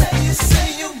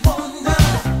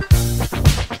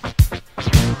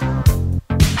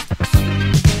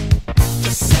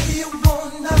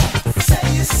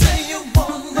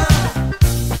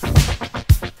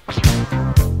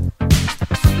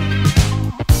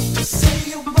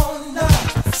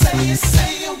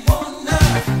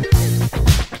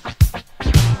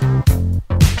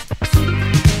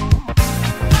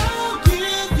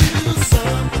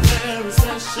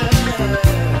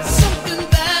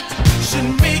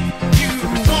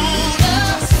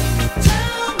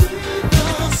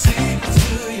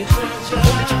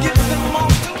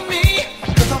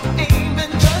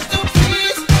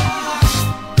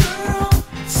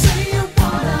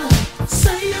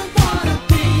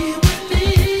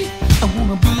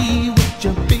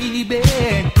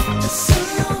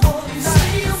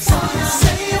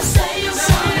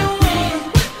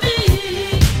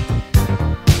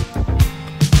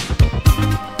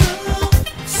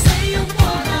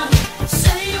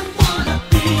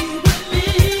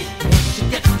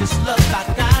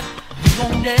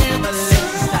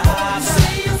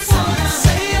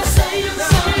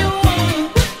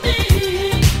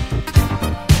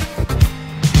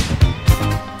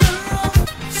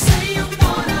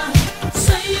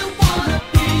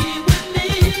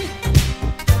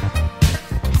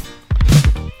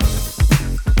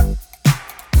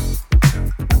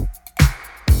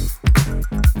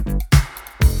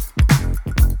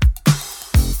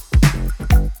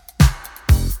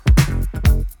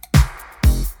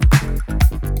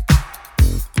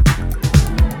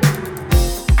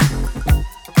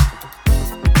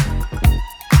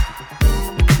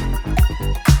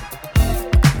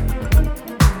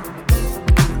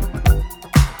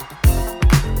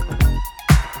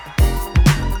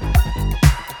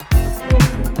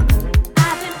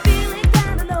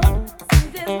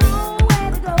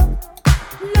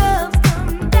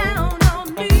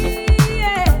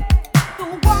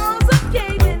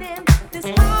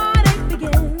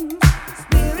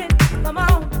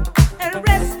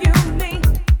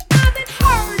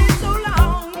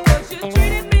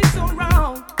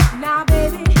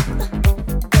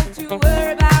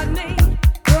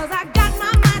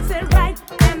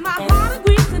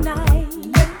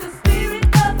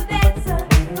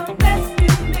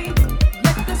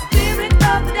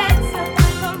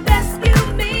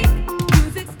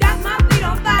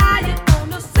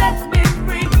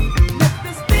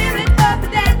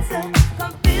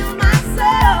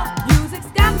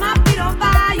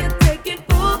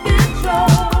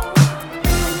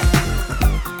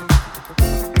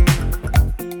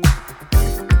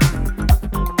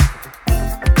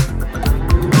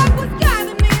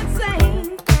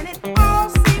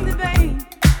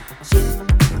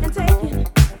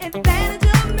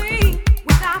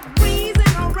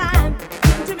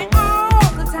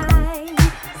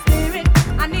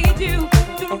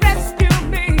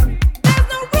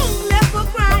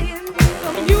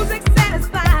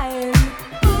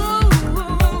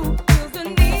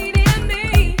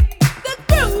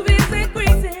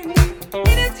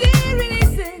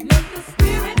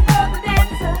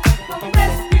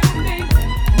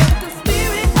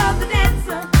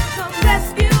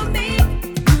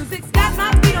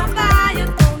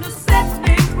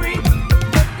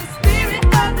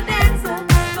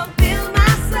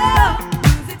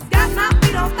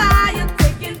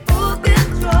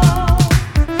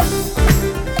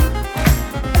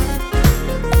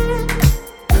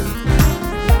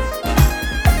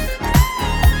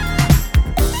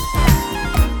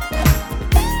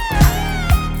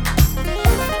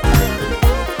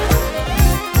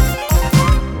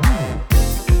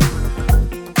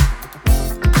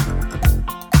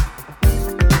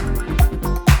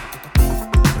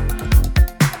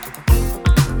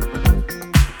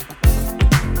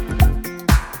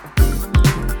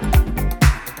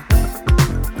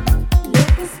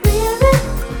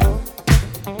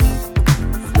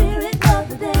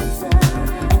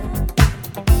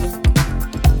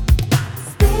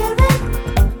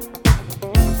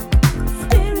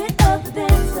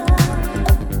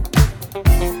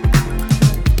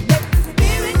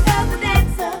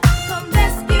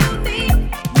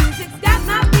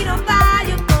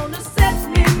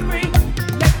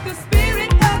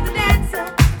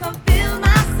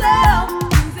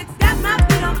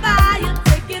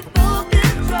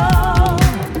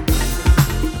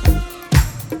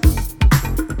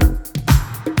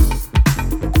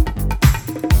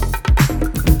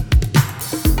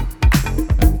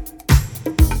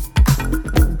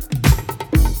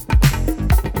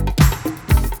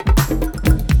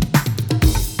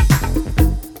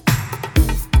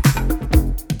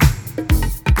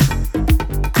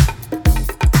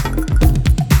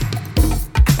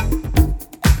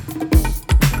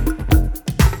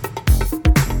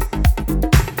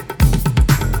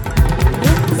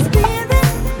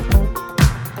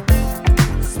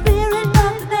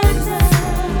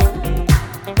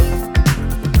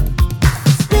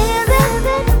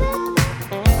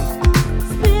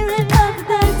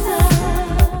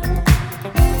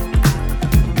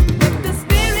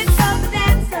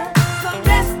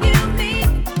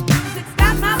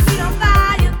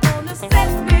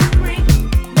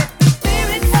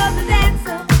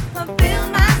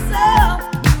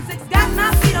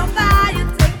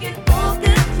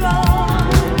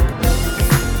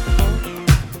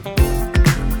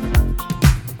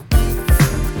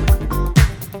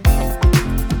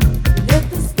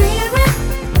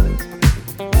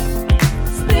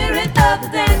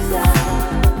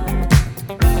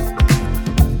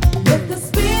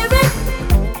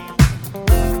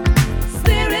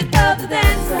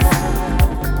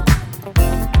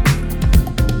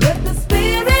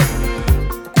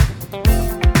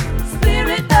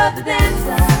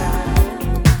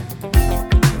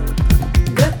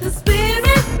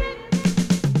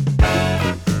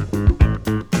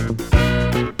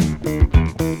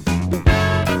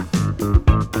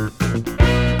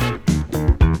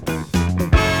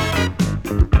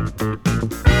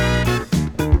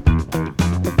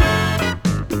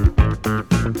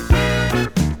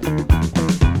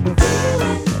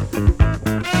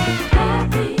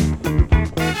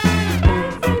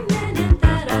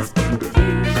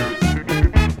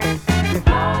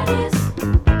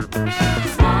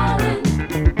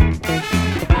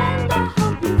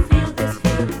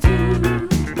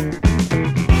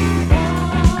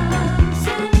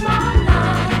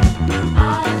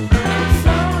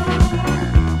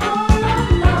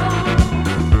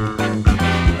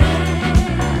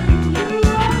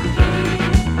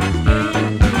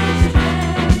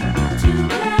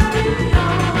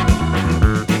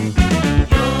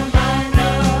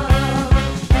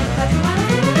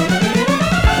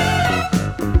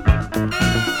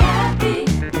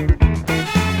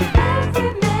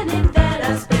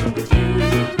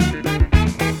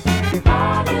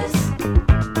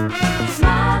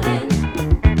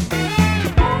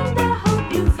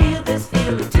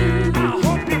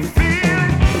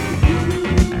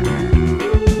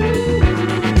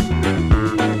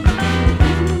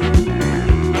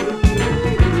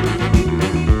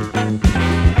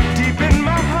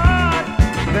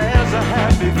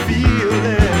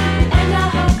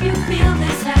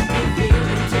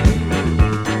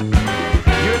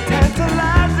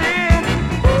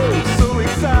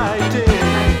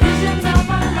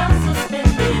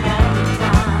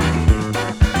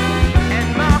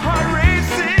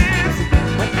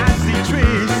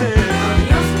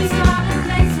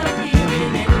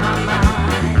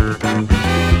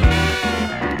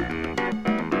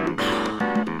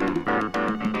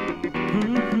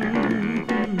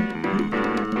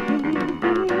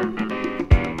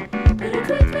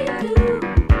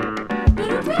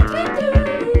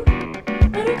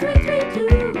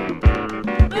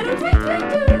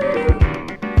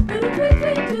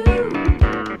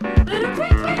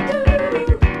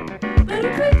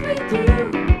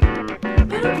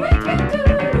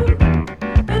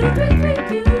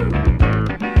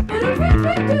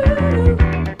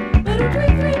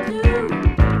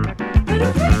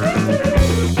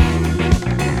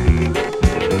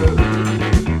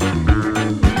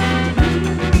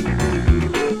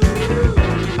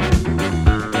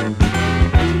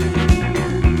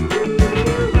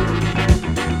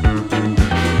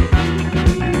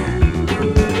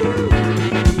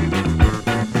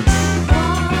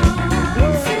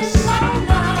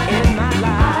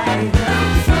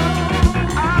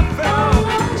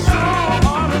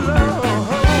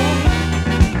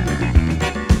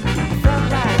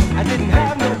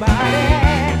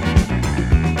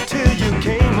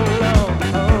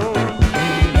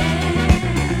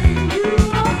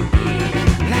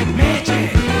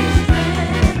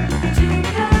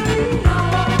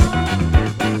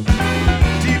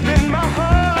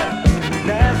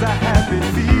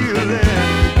 happy feeling.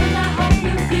 And I hope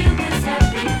you feel this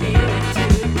happy feeling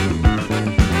too.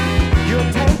 You're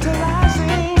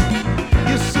tantalizing,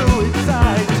 you're so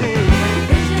exciting.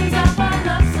 Visions of our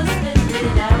love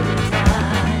suspended out in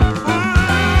time.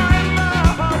 And my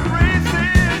heart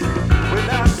races when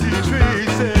I see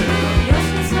traces. Your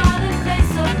sweet smiling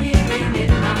face appearing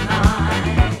in my mind.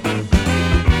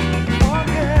 Oh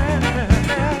yeah.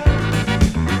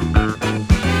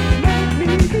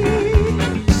 Make me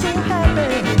so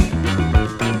happy.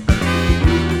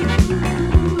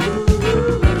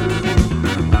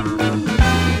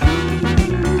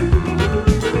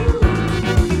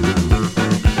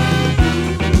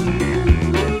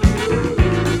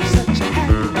 Such a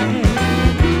happy man,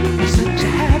 such a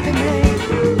happy man.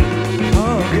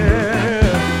 Oh yeah.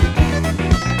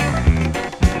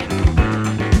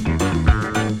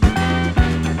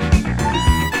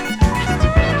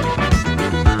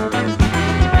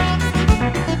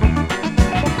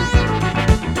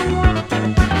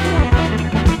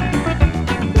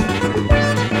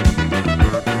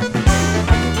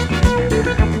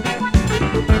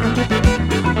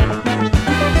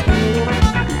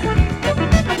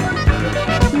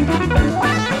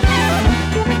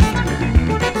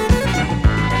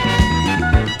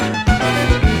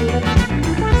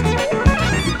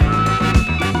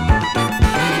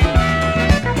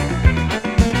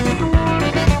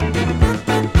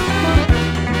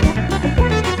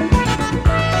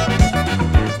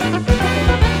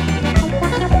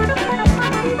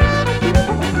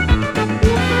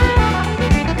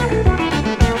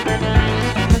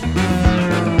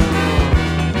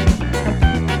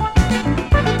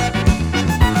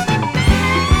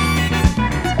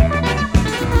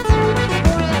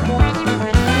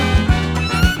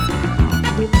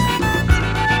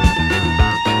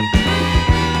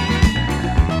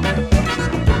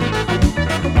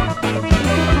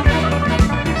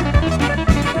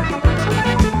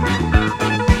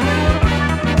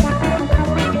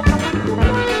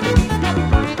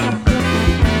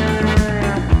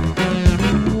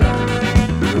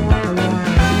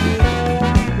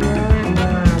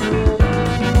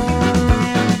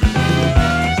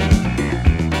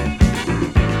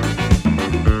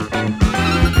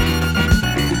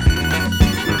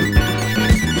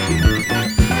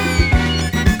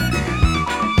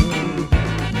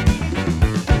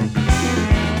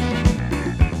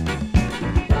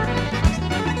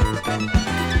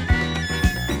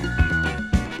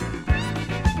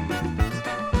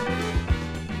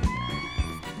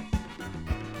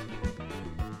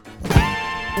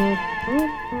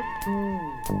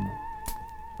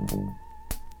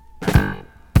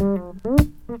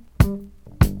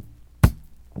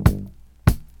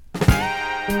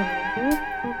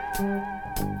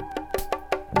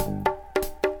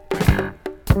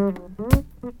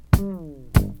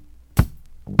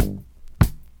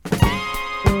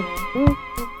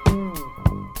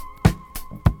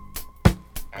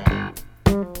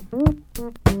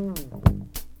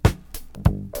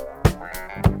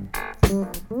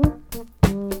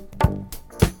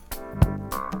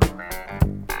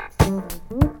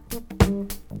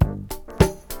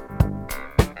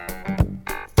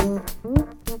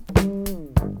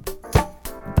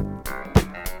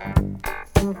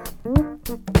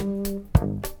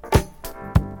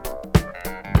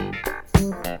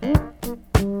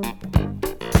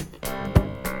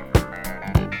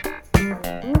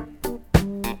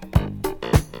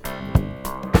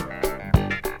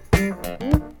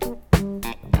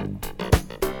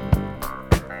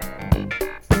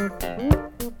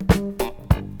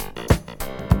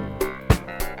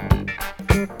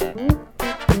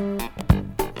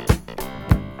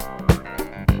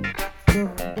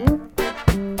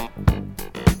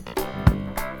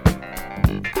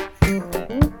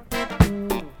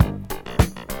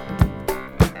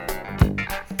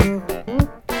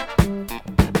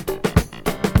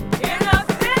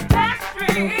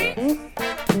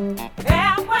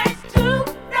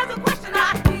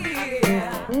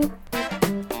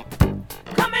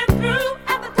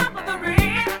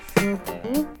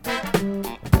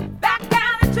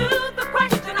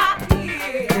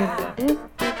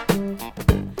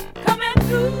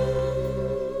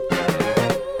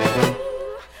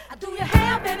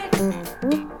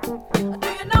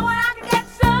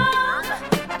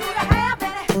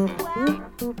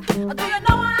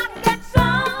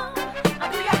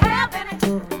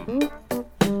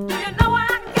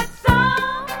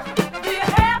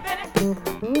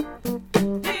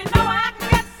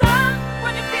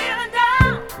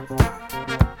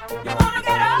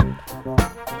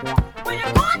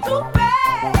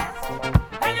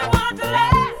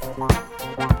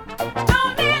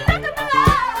 Don't need nothing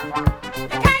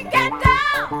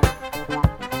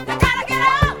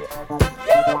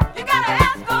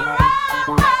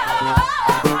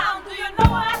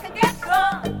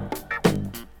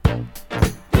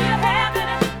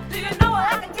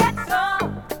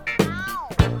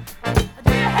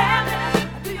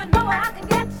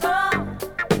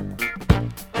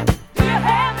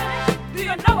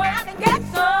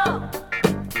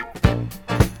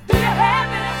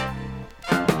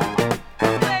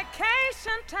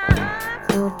times.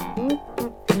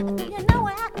 Do you know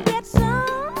where I can get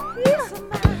some? Yes,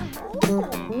 mama.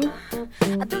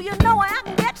 Do you know where I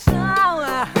can get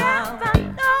some? Yes, I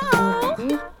know.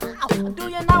 Do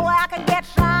you know where I can get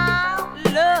some?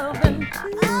 Loving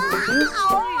too.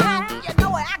 Oh, do you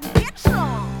know where I can get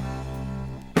some?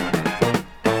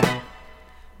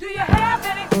 Do you have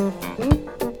any?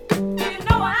 Do you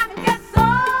know where I can get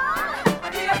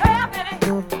some? Do you have any?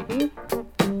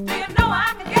 Do you know where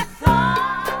I can get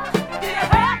some? Do you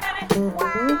have any?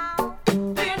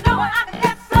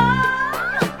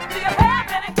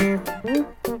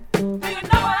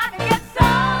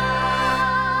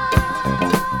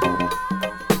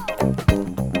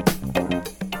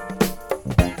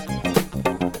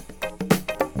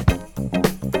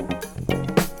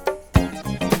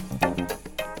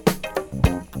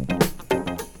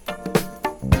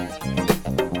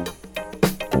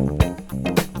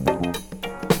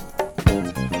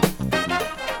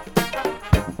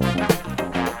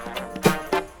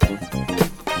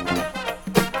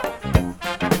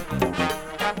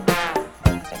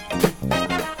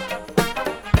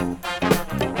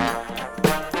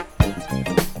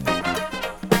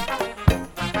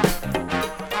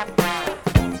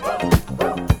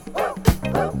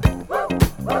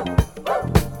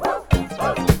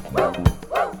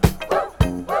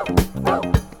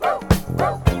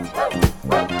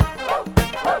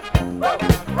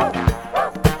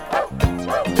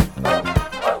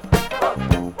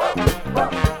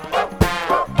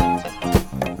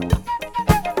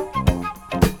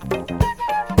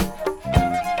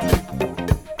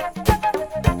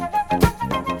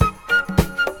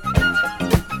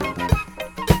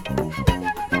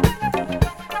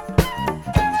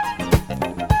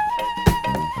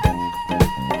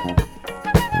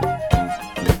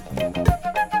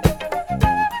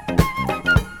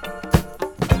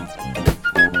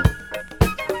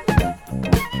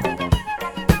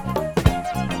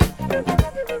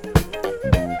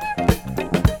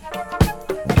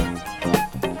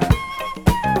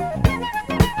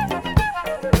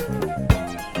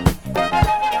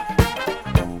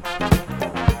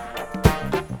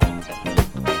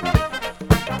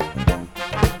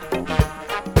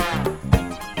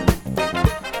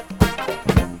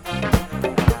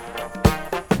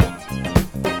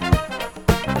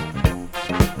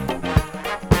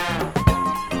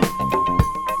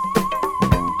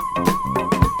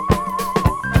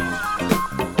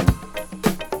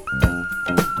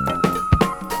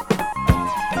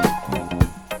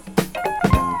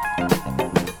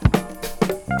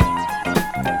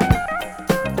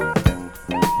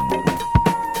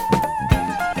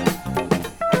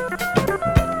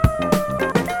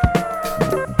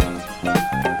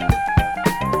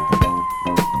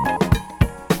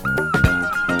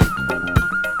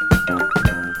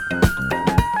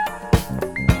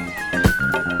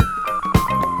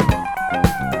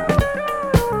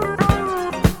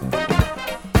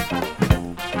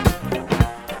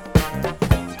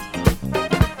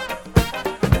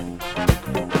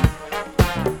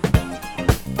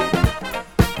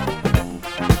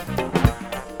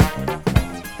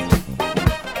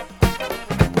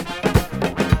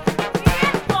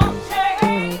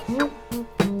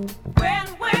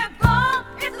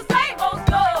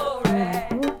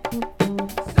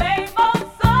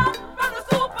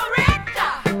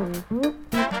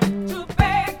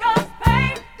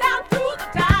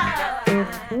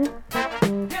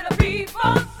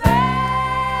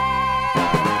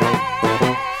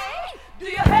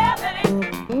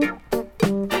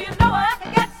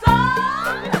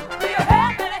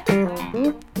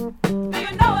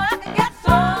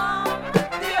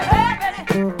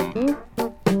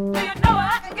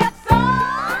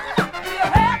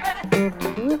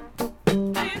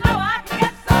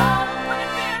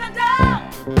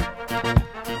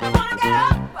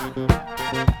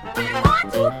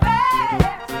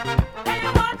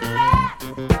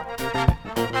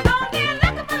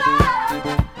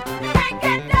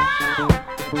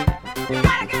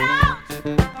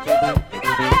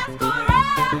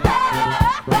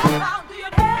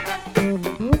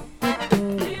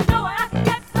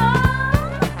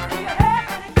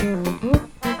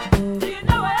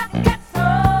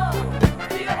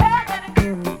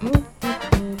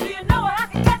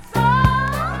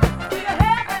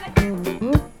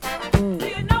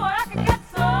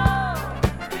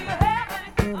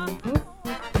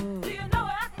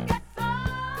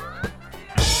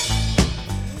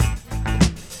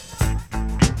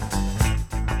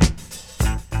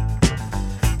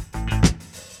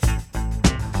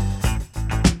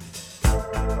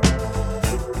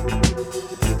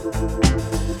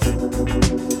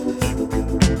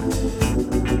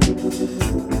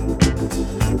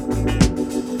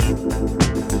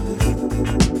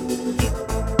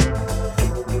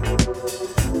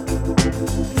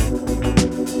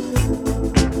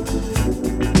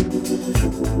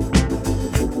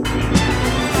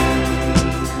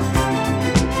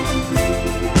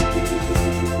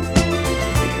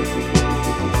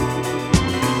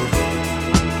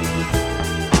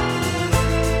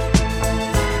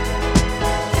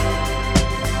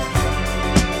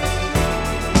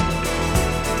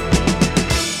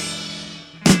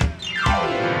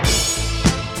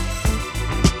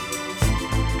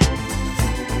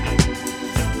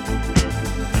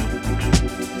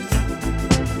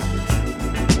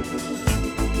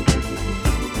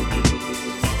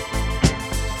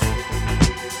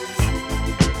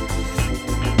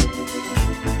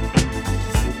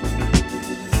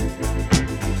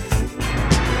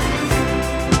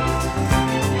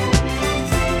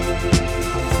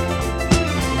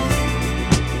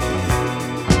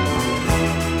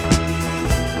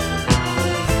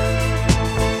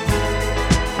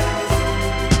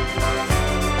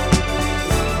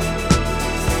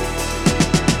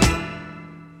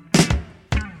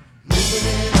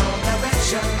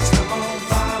 directions, come on,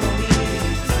 follow me.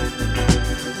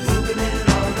 Moving in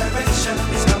all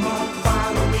directions, come on,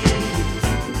 follow me.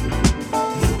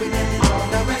 Moving in all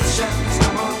directions,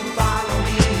 come on, follow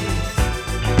me.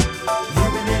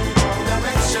 Moving in all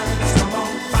directions, come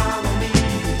on, follow me.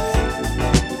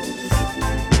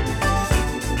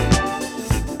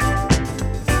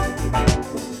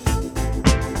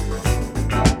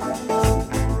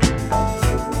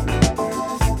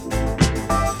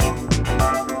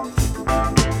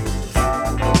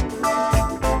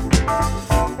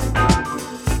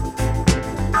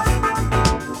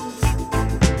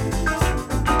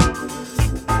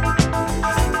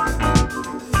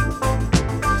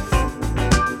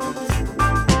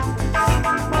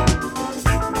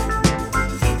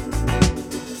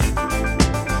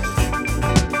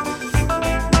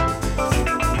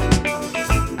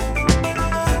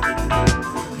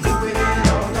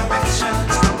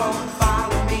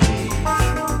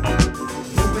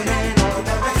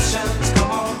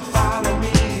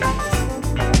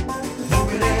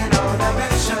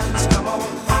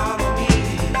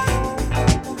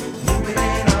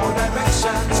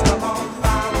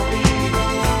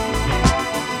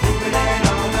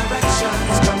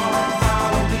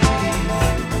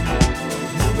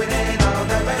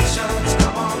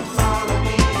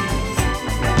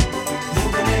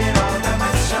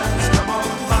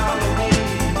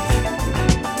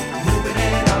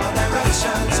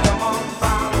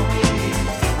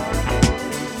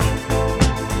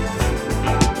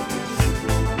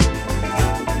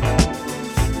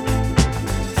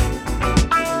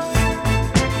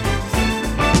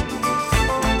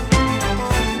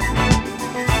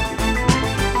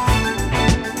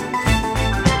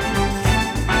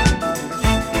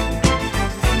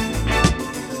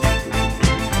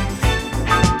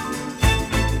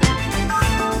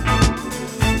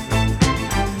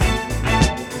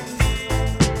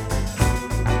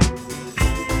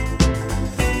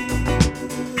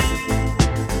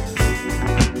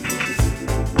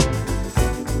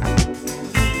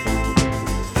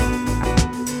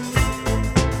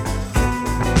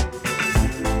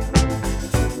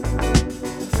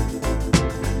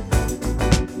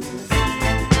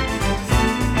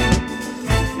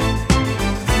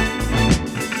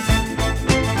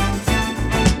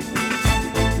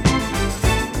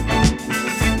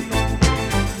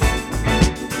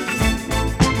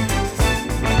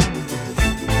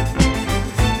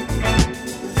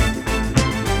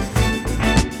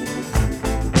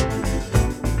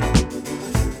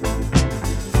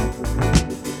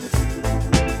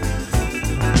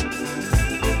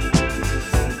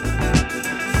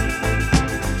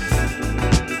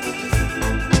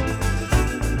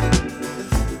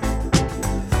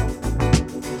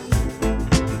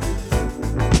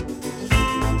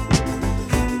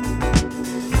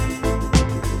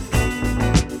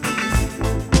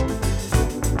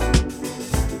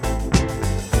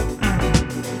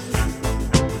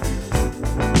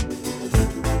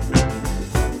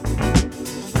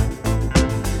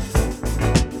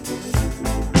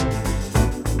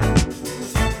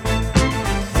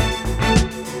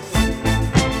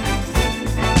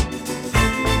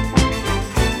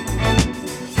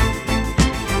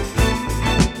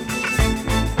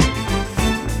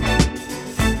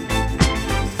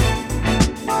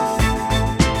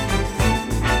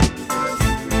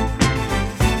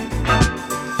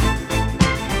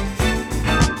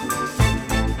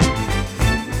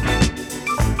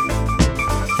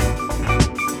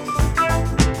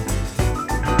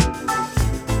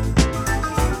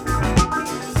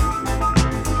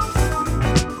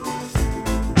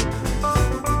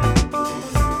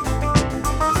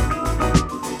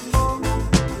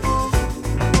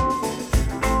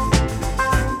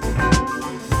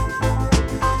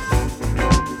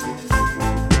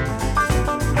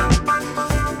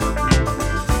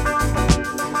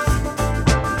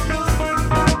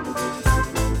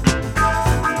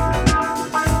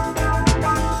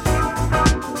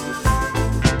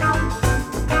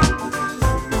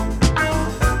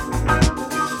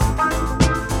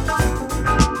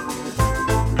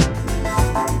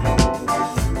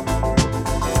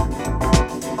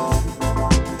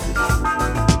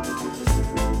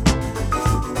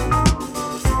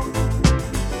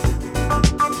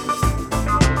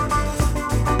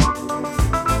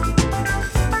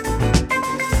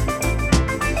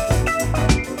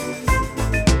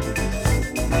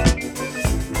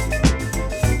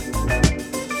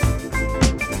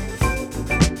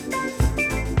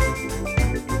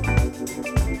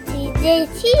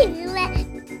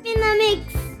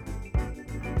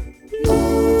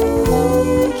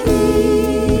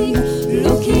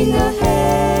 Looking ahead.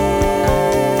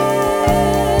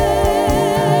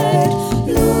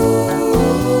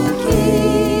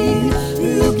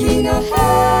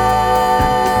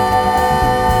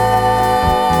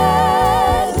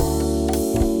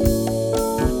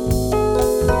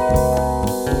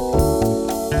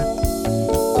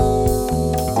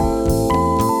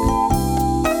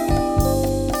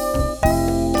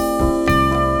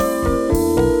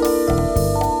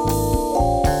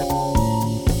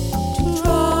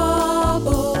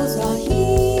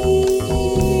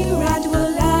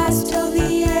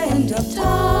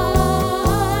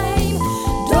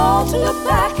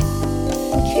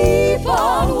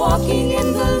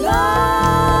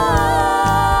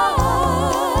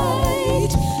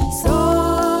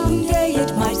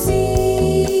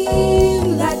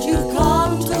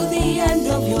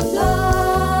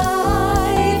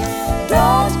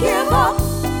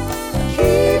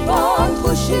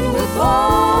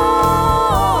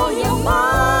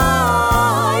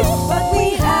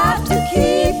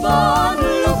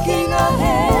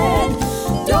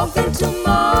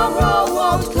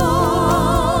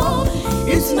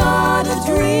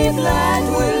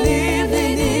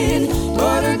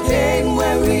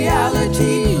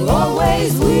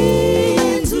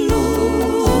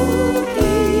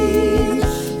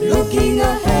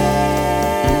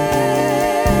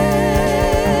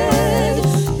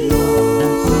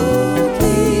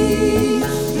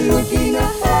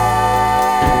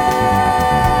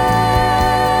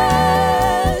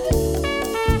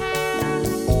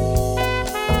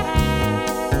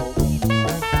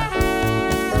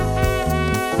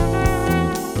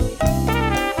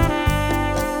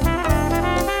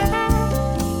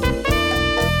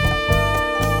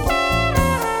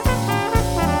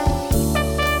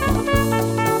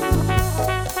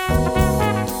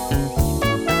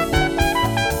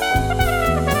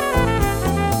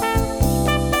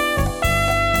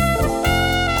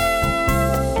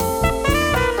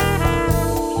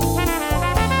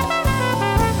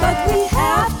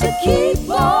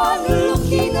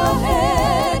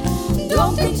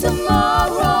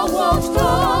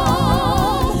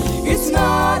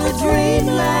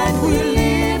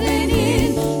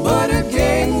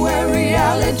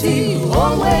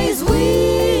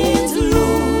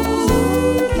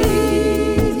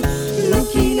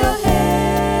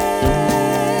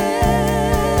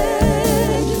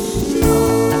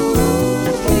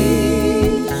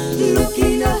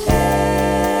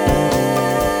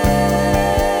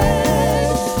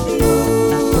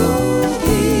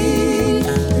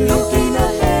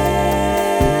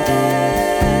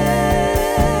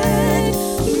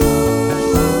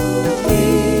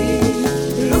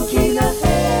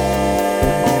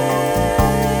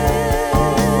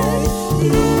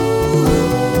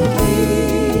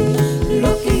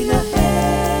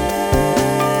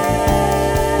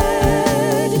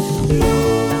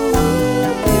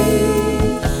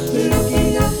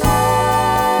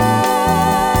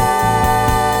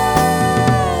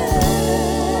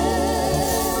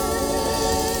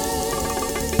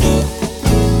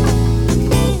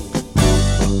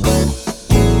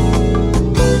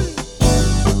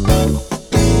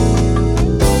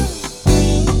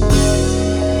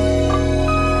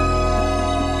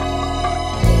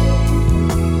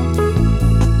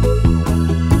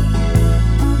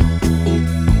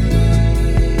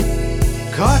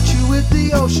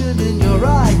 your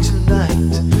eye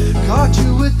tonight. Caught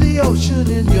you with the ocean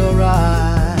in your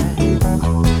eye.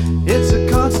 It's a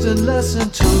constant lesson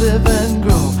to live and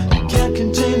grow. You can't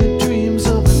contain the dreams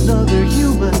of another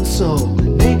human soul. The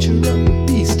nature of the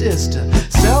beast is to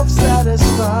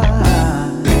self-satisfy.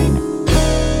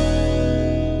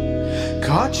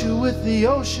 Caught you with the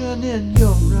ocean in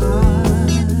your eye.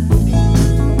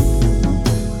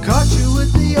 Caught you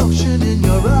with the ocean in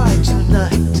your eye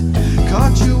tonight.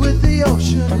 Caught you with the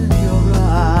ocean in your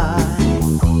eye.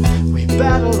 We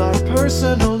battle our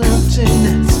personal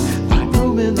emptiness. Find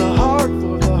room in the heart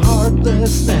for the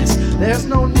heartlessness. There's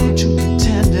no need to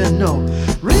pretend and no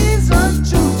reason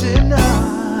to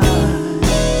deny.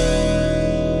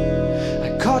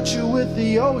 I caught you with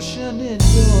the ocean in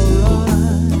your eye.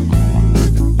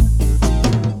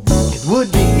 It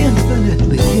would be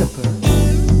infinitely hipper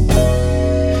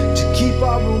to keep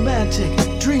our romantic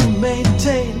dream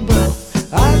maintained, but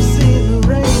I've seen the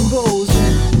rainbows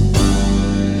and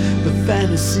the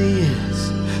fantasy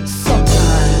is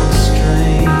sometimes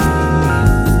strange.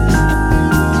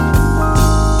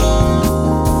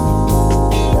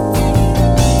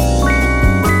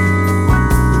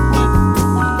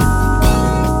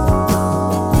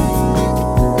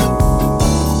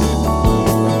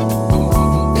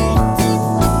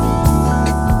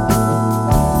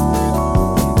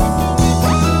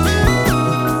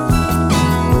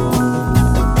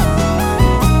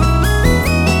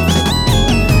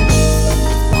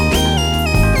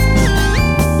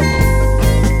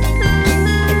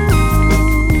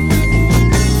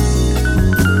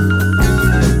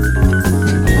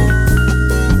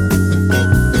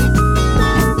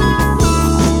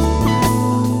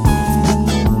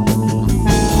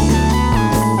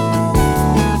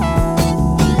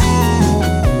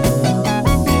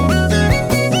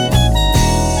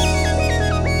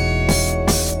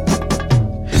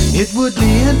 It would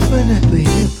be infinitely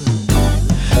hipper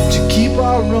to keep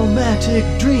our romantic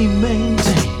dream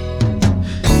maintained.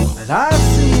 But I've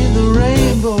seen the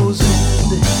rainbows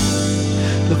and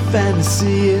the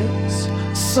fantasy is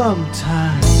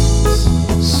sometimes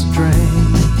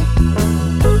strange.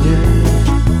 Yeah.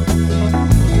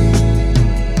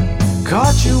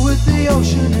 Caught you with the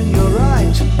ocean in your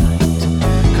eye tonight.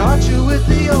 Caught you with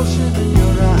the ocean in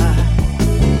your eye.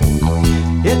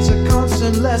 It's a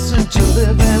constant lesson to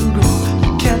live and grow.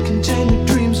 You can't contain the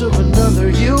dreams of another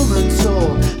human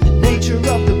soul. The nature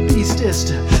of the beast is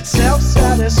to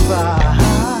self-satisfy.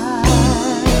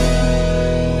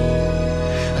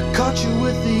 I caught you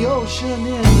with the ocean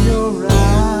in your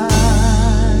eye.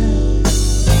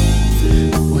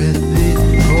 With the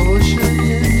ocean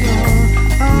in your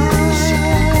eye.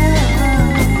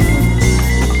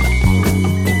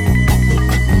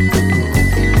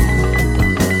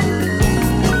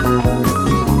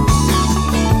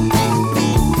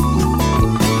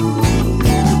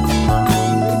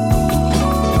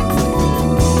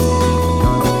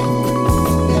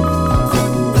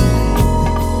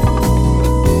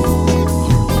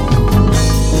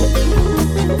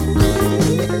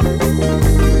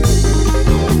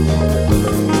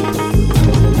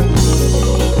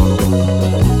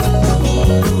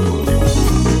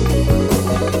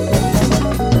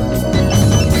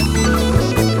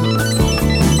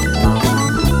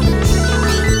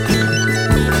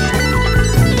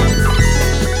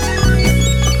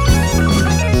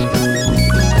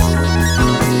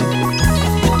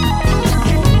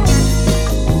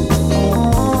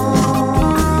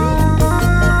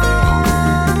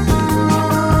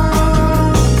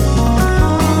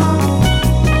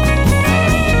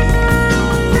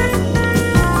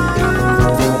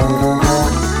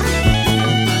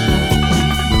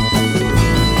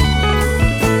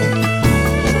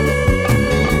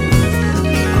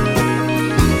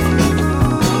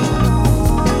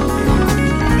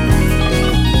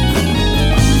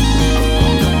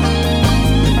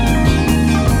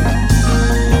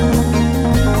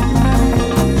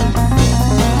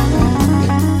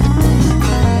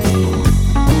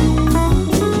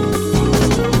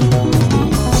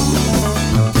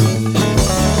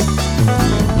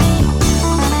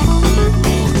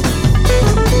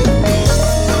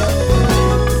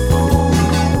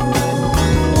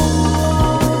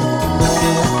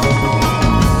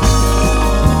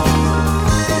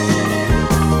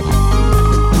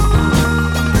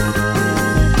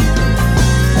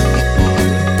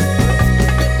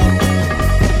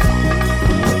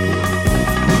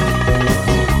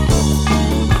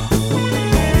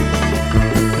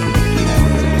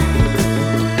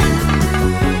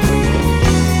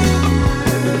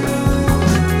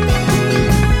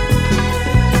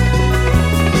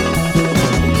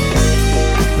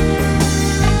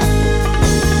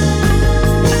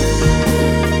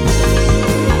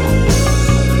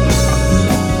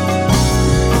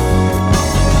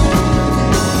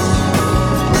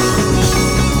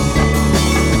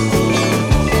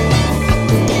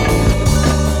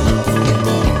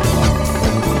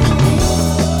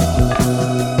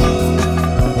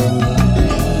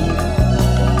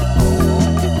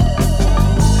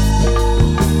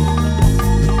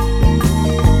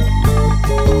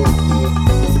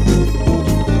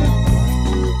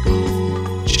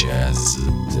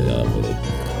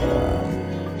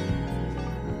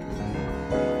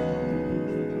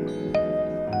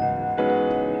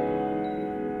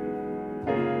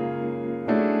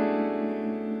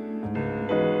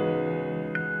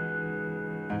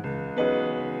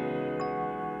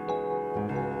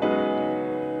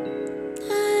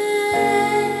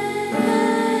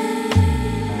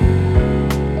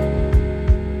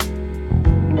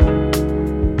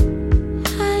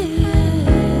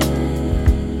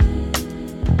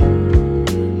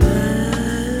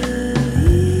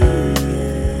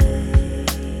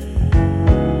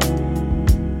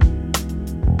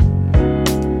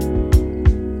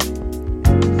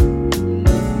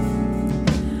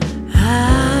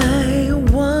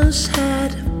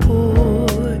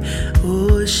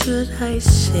 I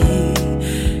say,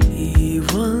 he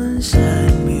once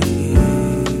had me.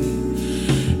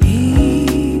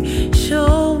 He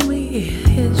showed me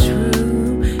his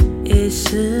room,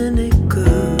 isn't it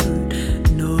good?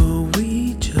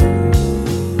 Norwegian.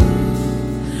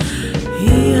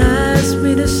 He asked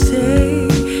me to stay,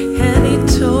 and he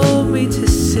told me to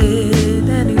sit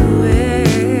anyway.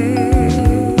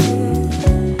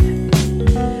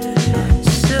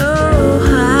 So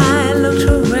I looked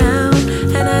around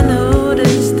and I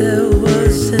noticed there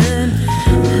wasn't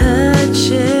a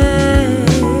chair.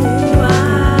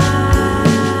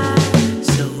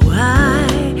 So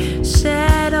I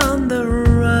sat on the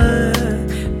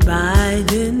rug,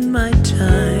 biding my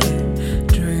time,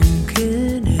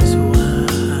 drinking his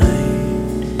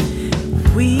wine.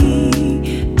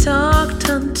 We talked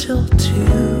until 2,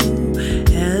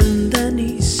 and then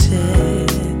he said,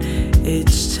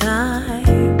 it's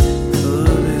time for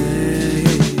bed.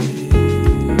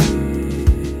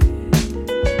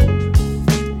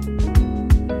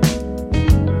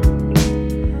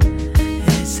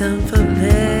 It's time for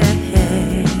bed.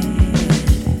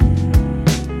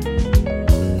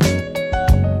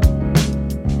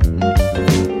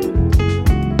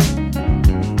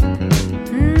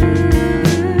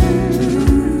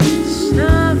 It's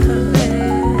time for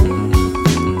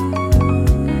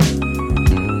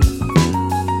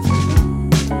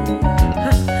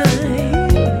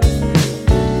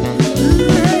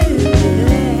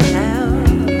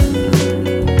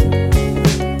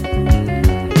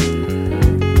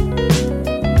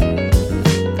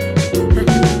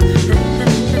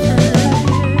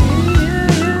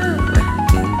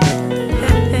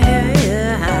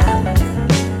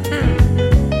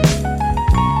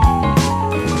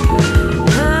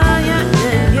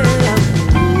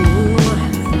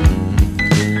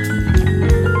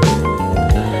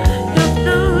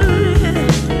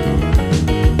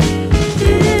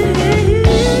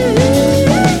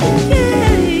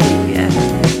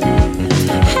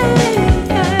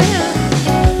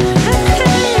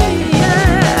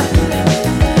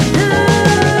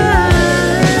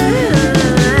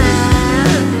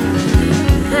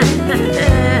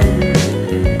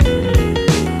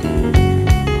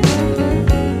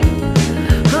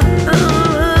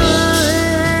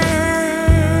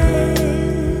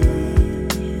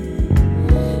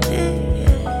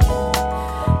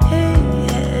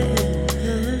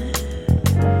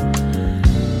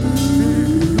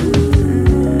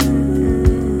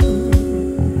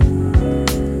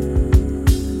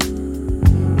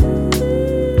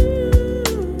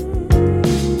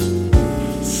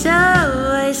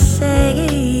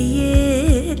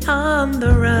on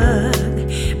the rug,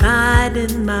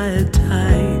 biding my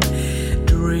time,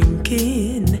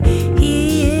 drinking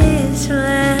his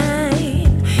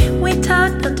wine. We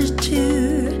talked until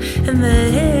 2, and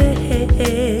then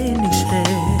he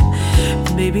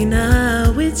said, maybe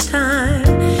now it's time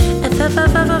for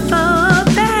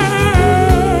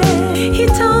bed. He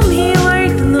told me he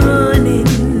worked in the morning,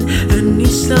 and he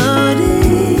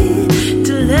started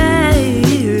to laugh.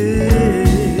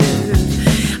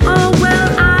 Oh well,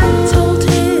 I told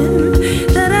him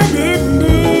that I didn't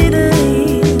need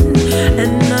him,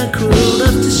 and I crawled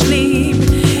up to sleep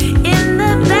in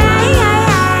the bed.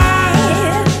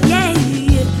 Yeah,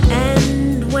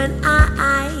 and when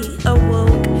I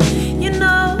awoke, you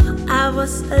know I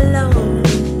was alone.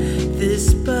 This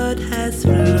bird has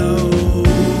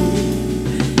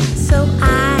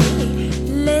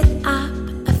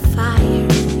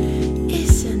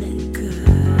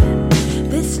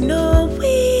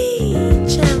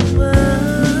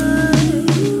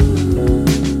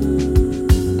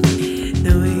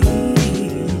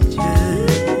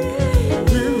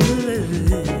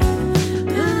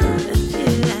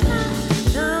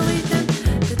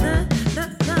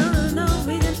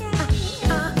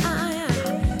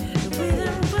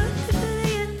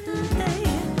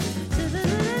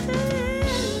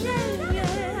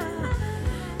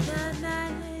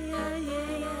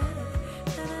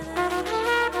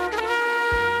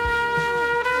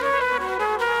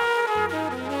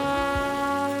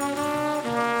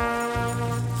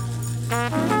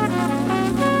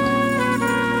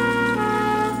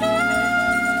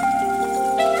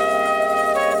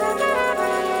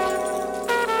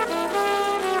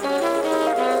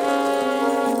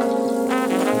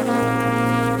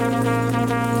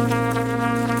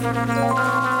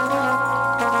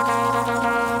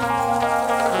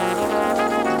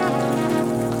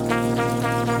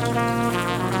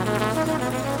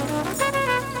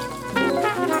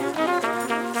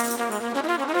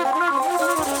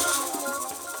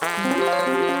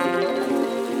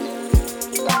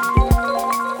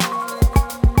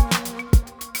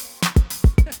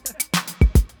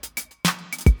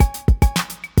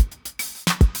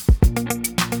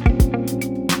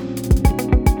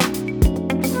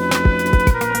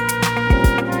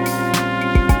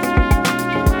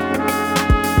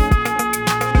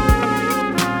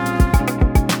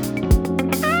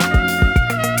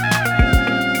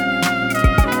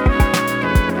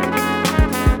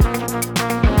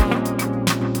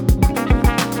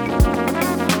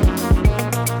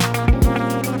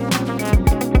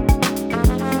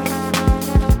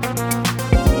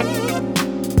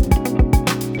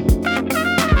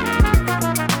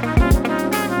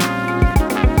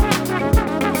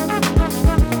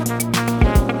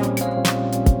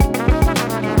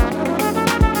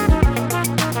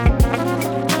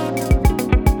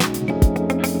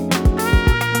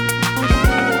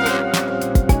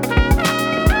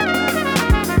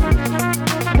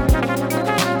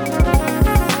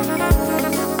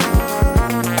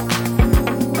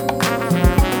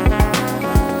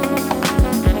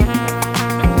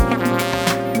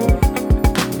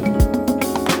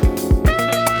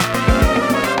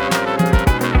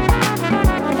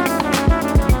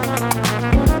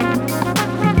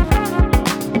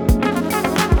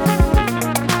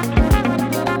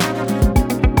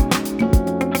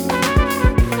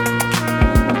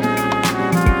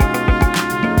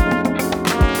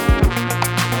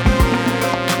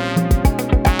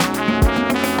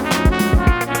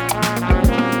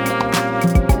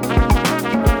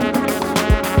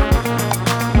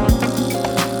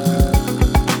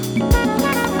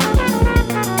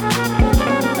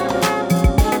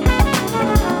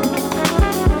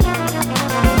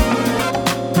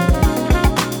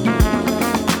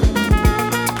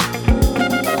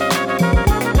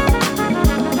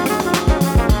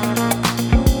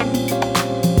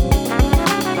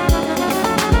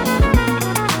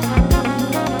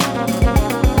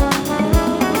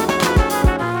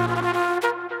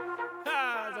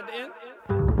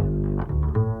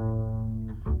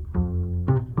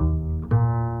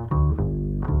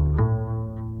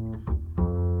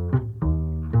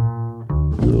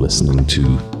listening to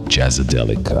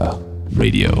Jazzadelica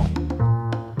Radio.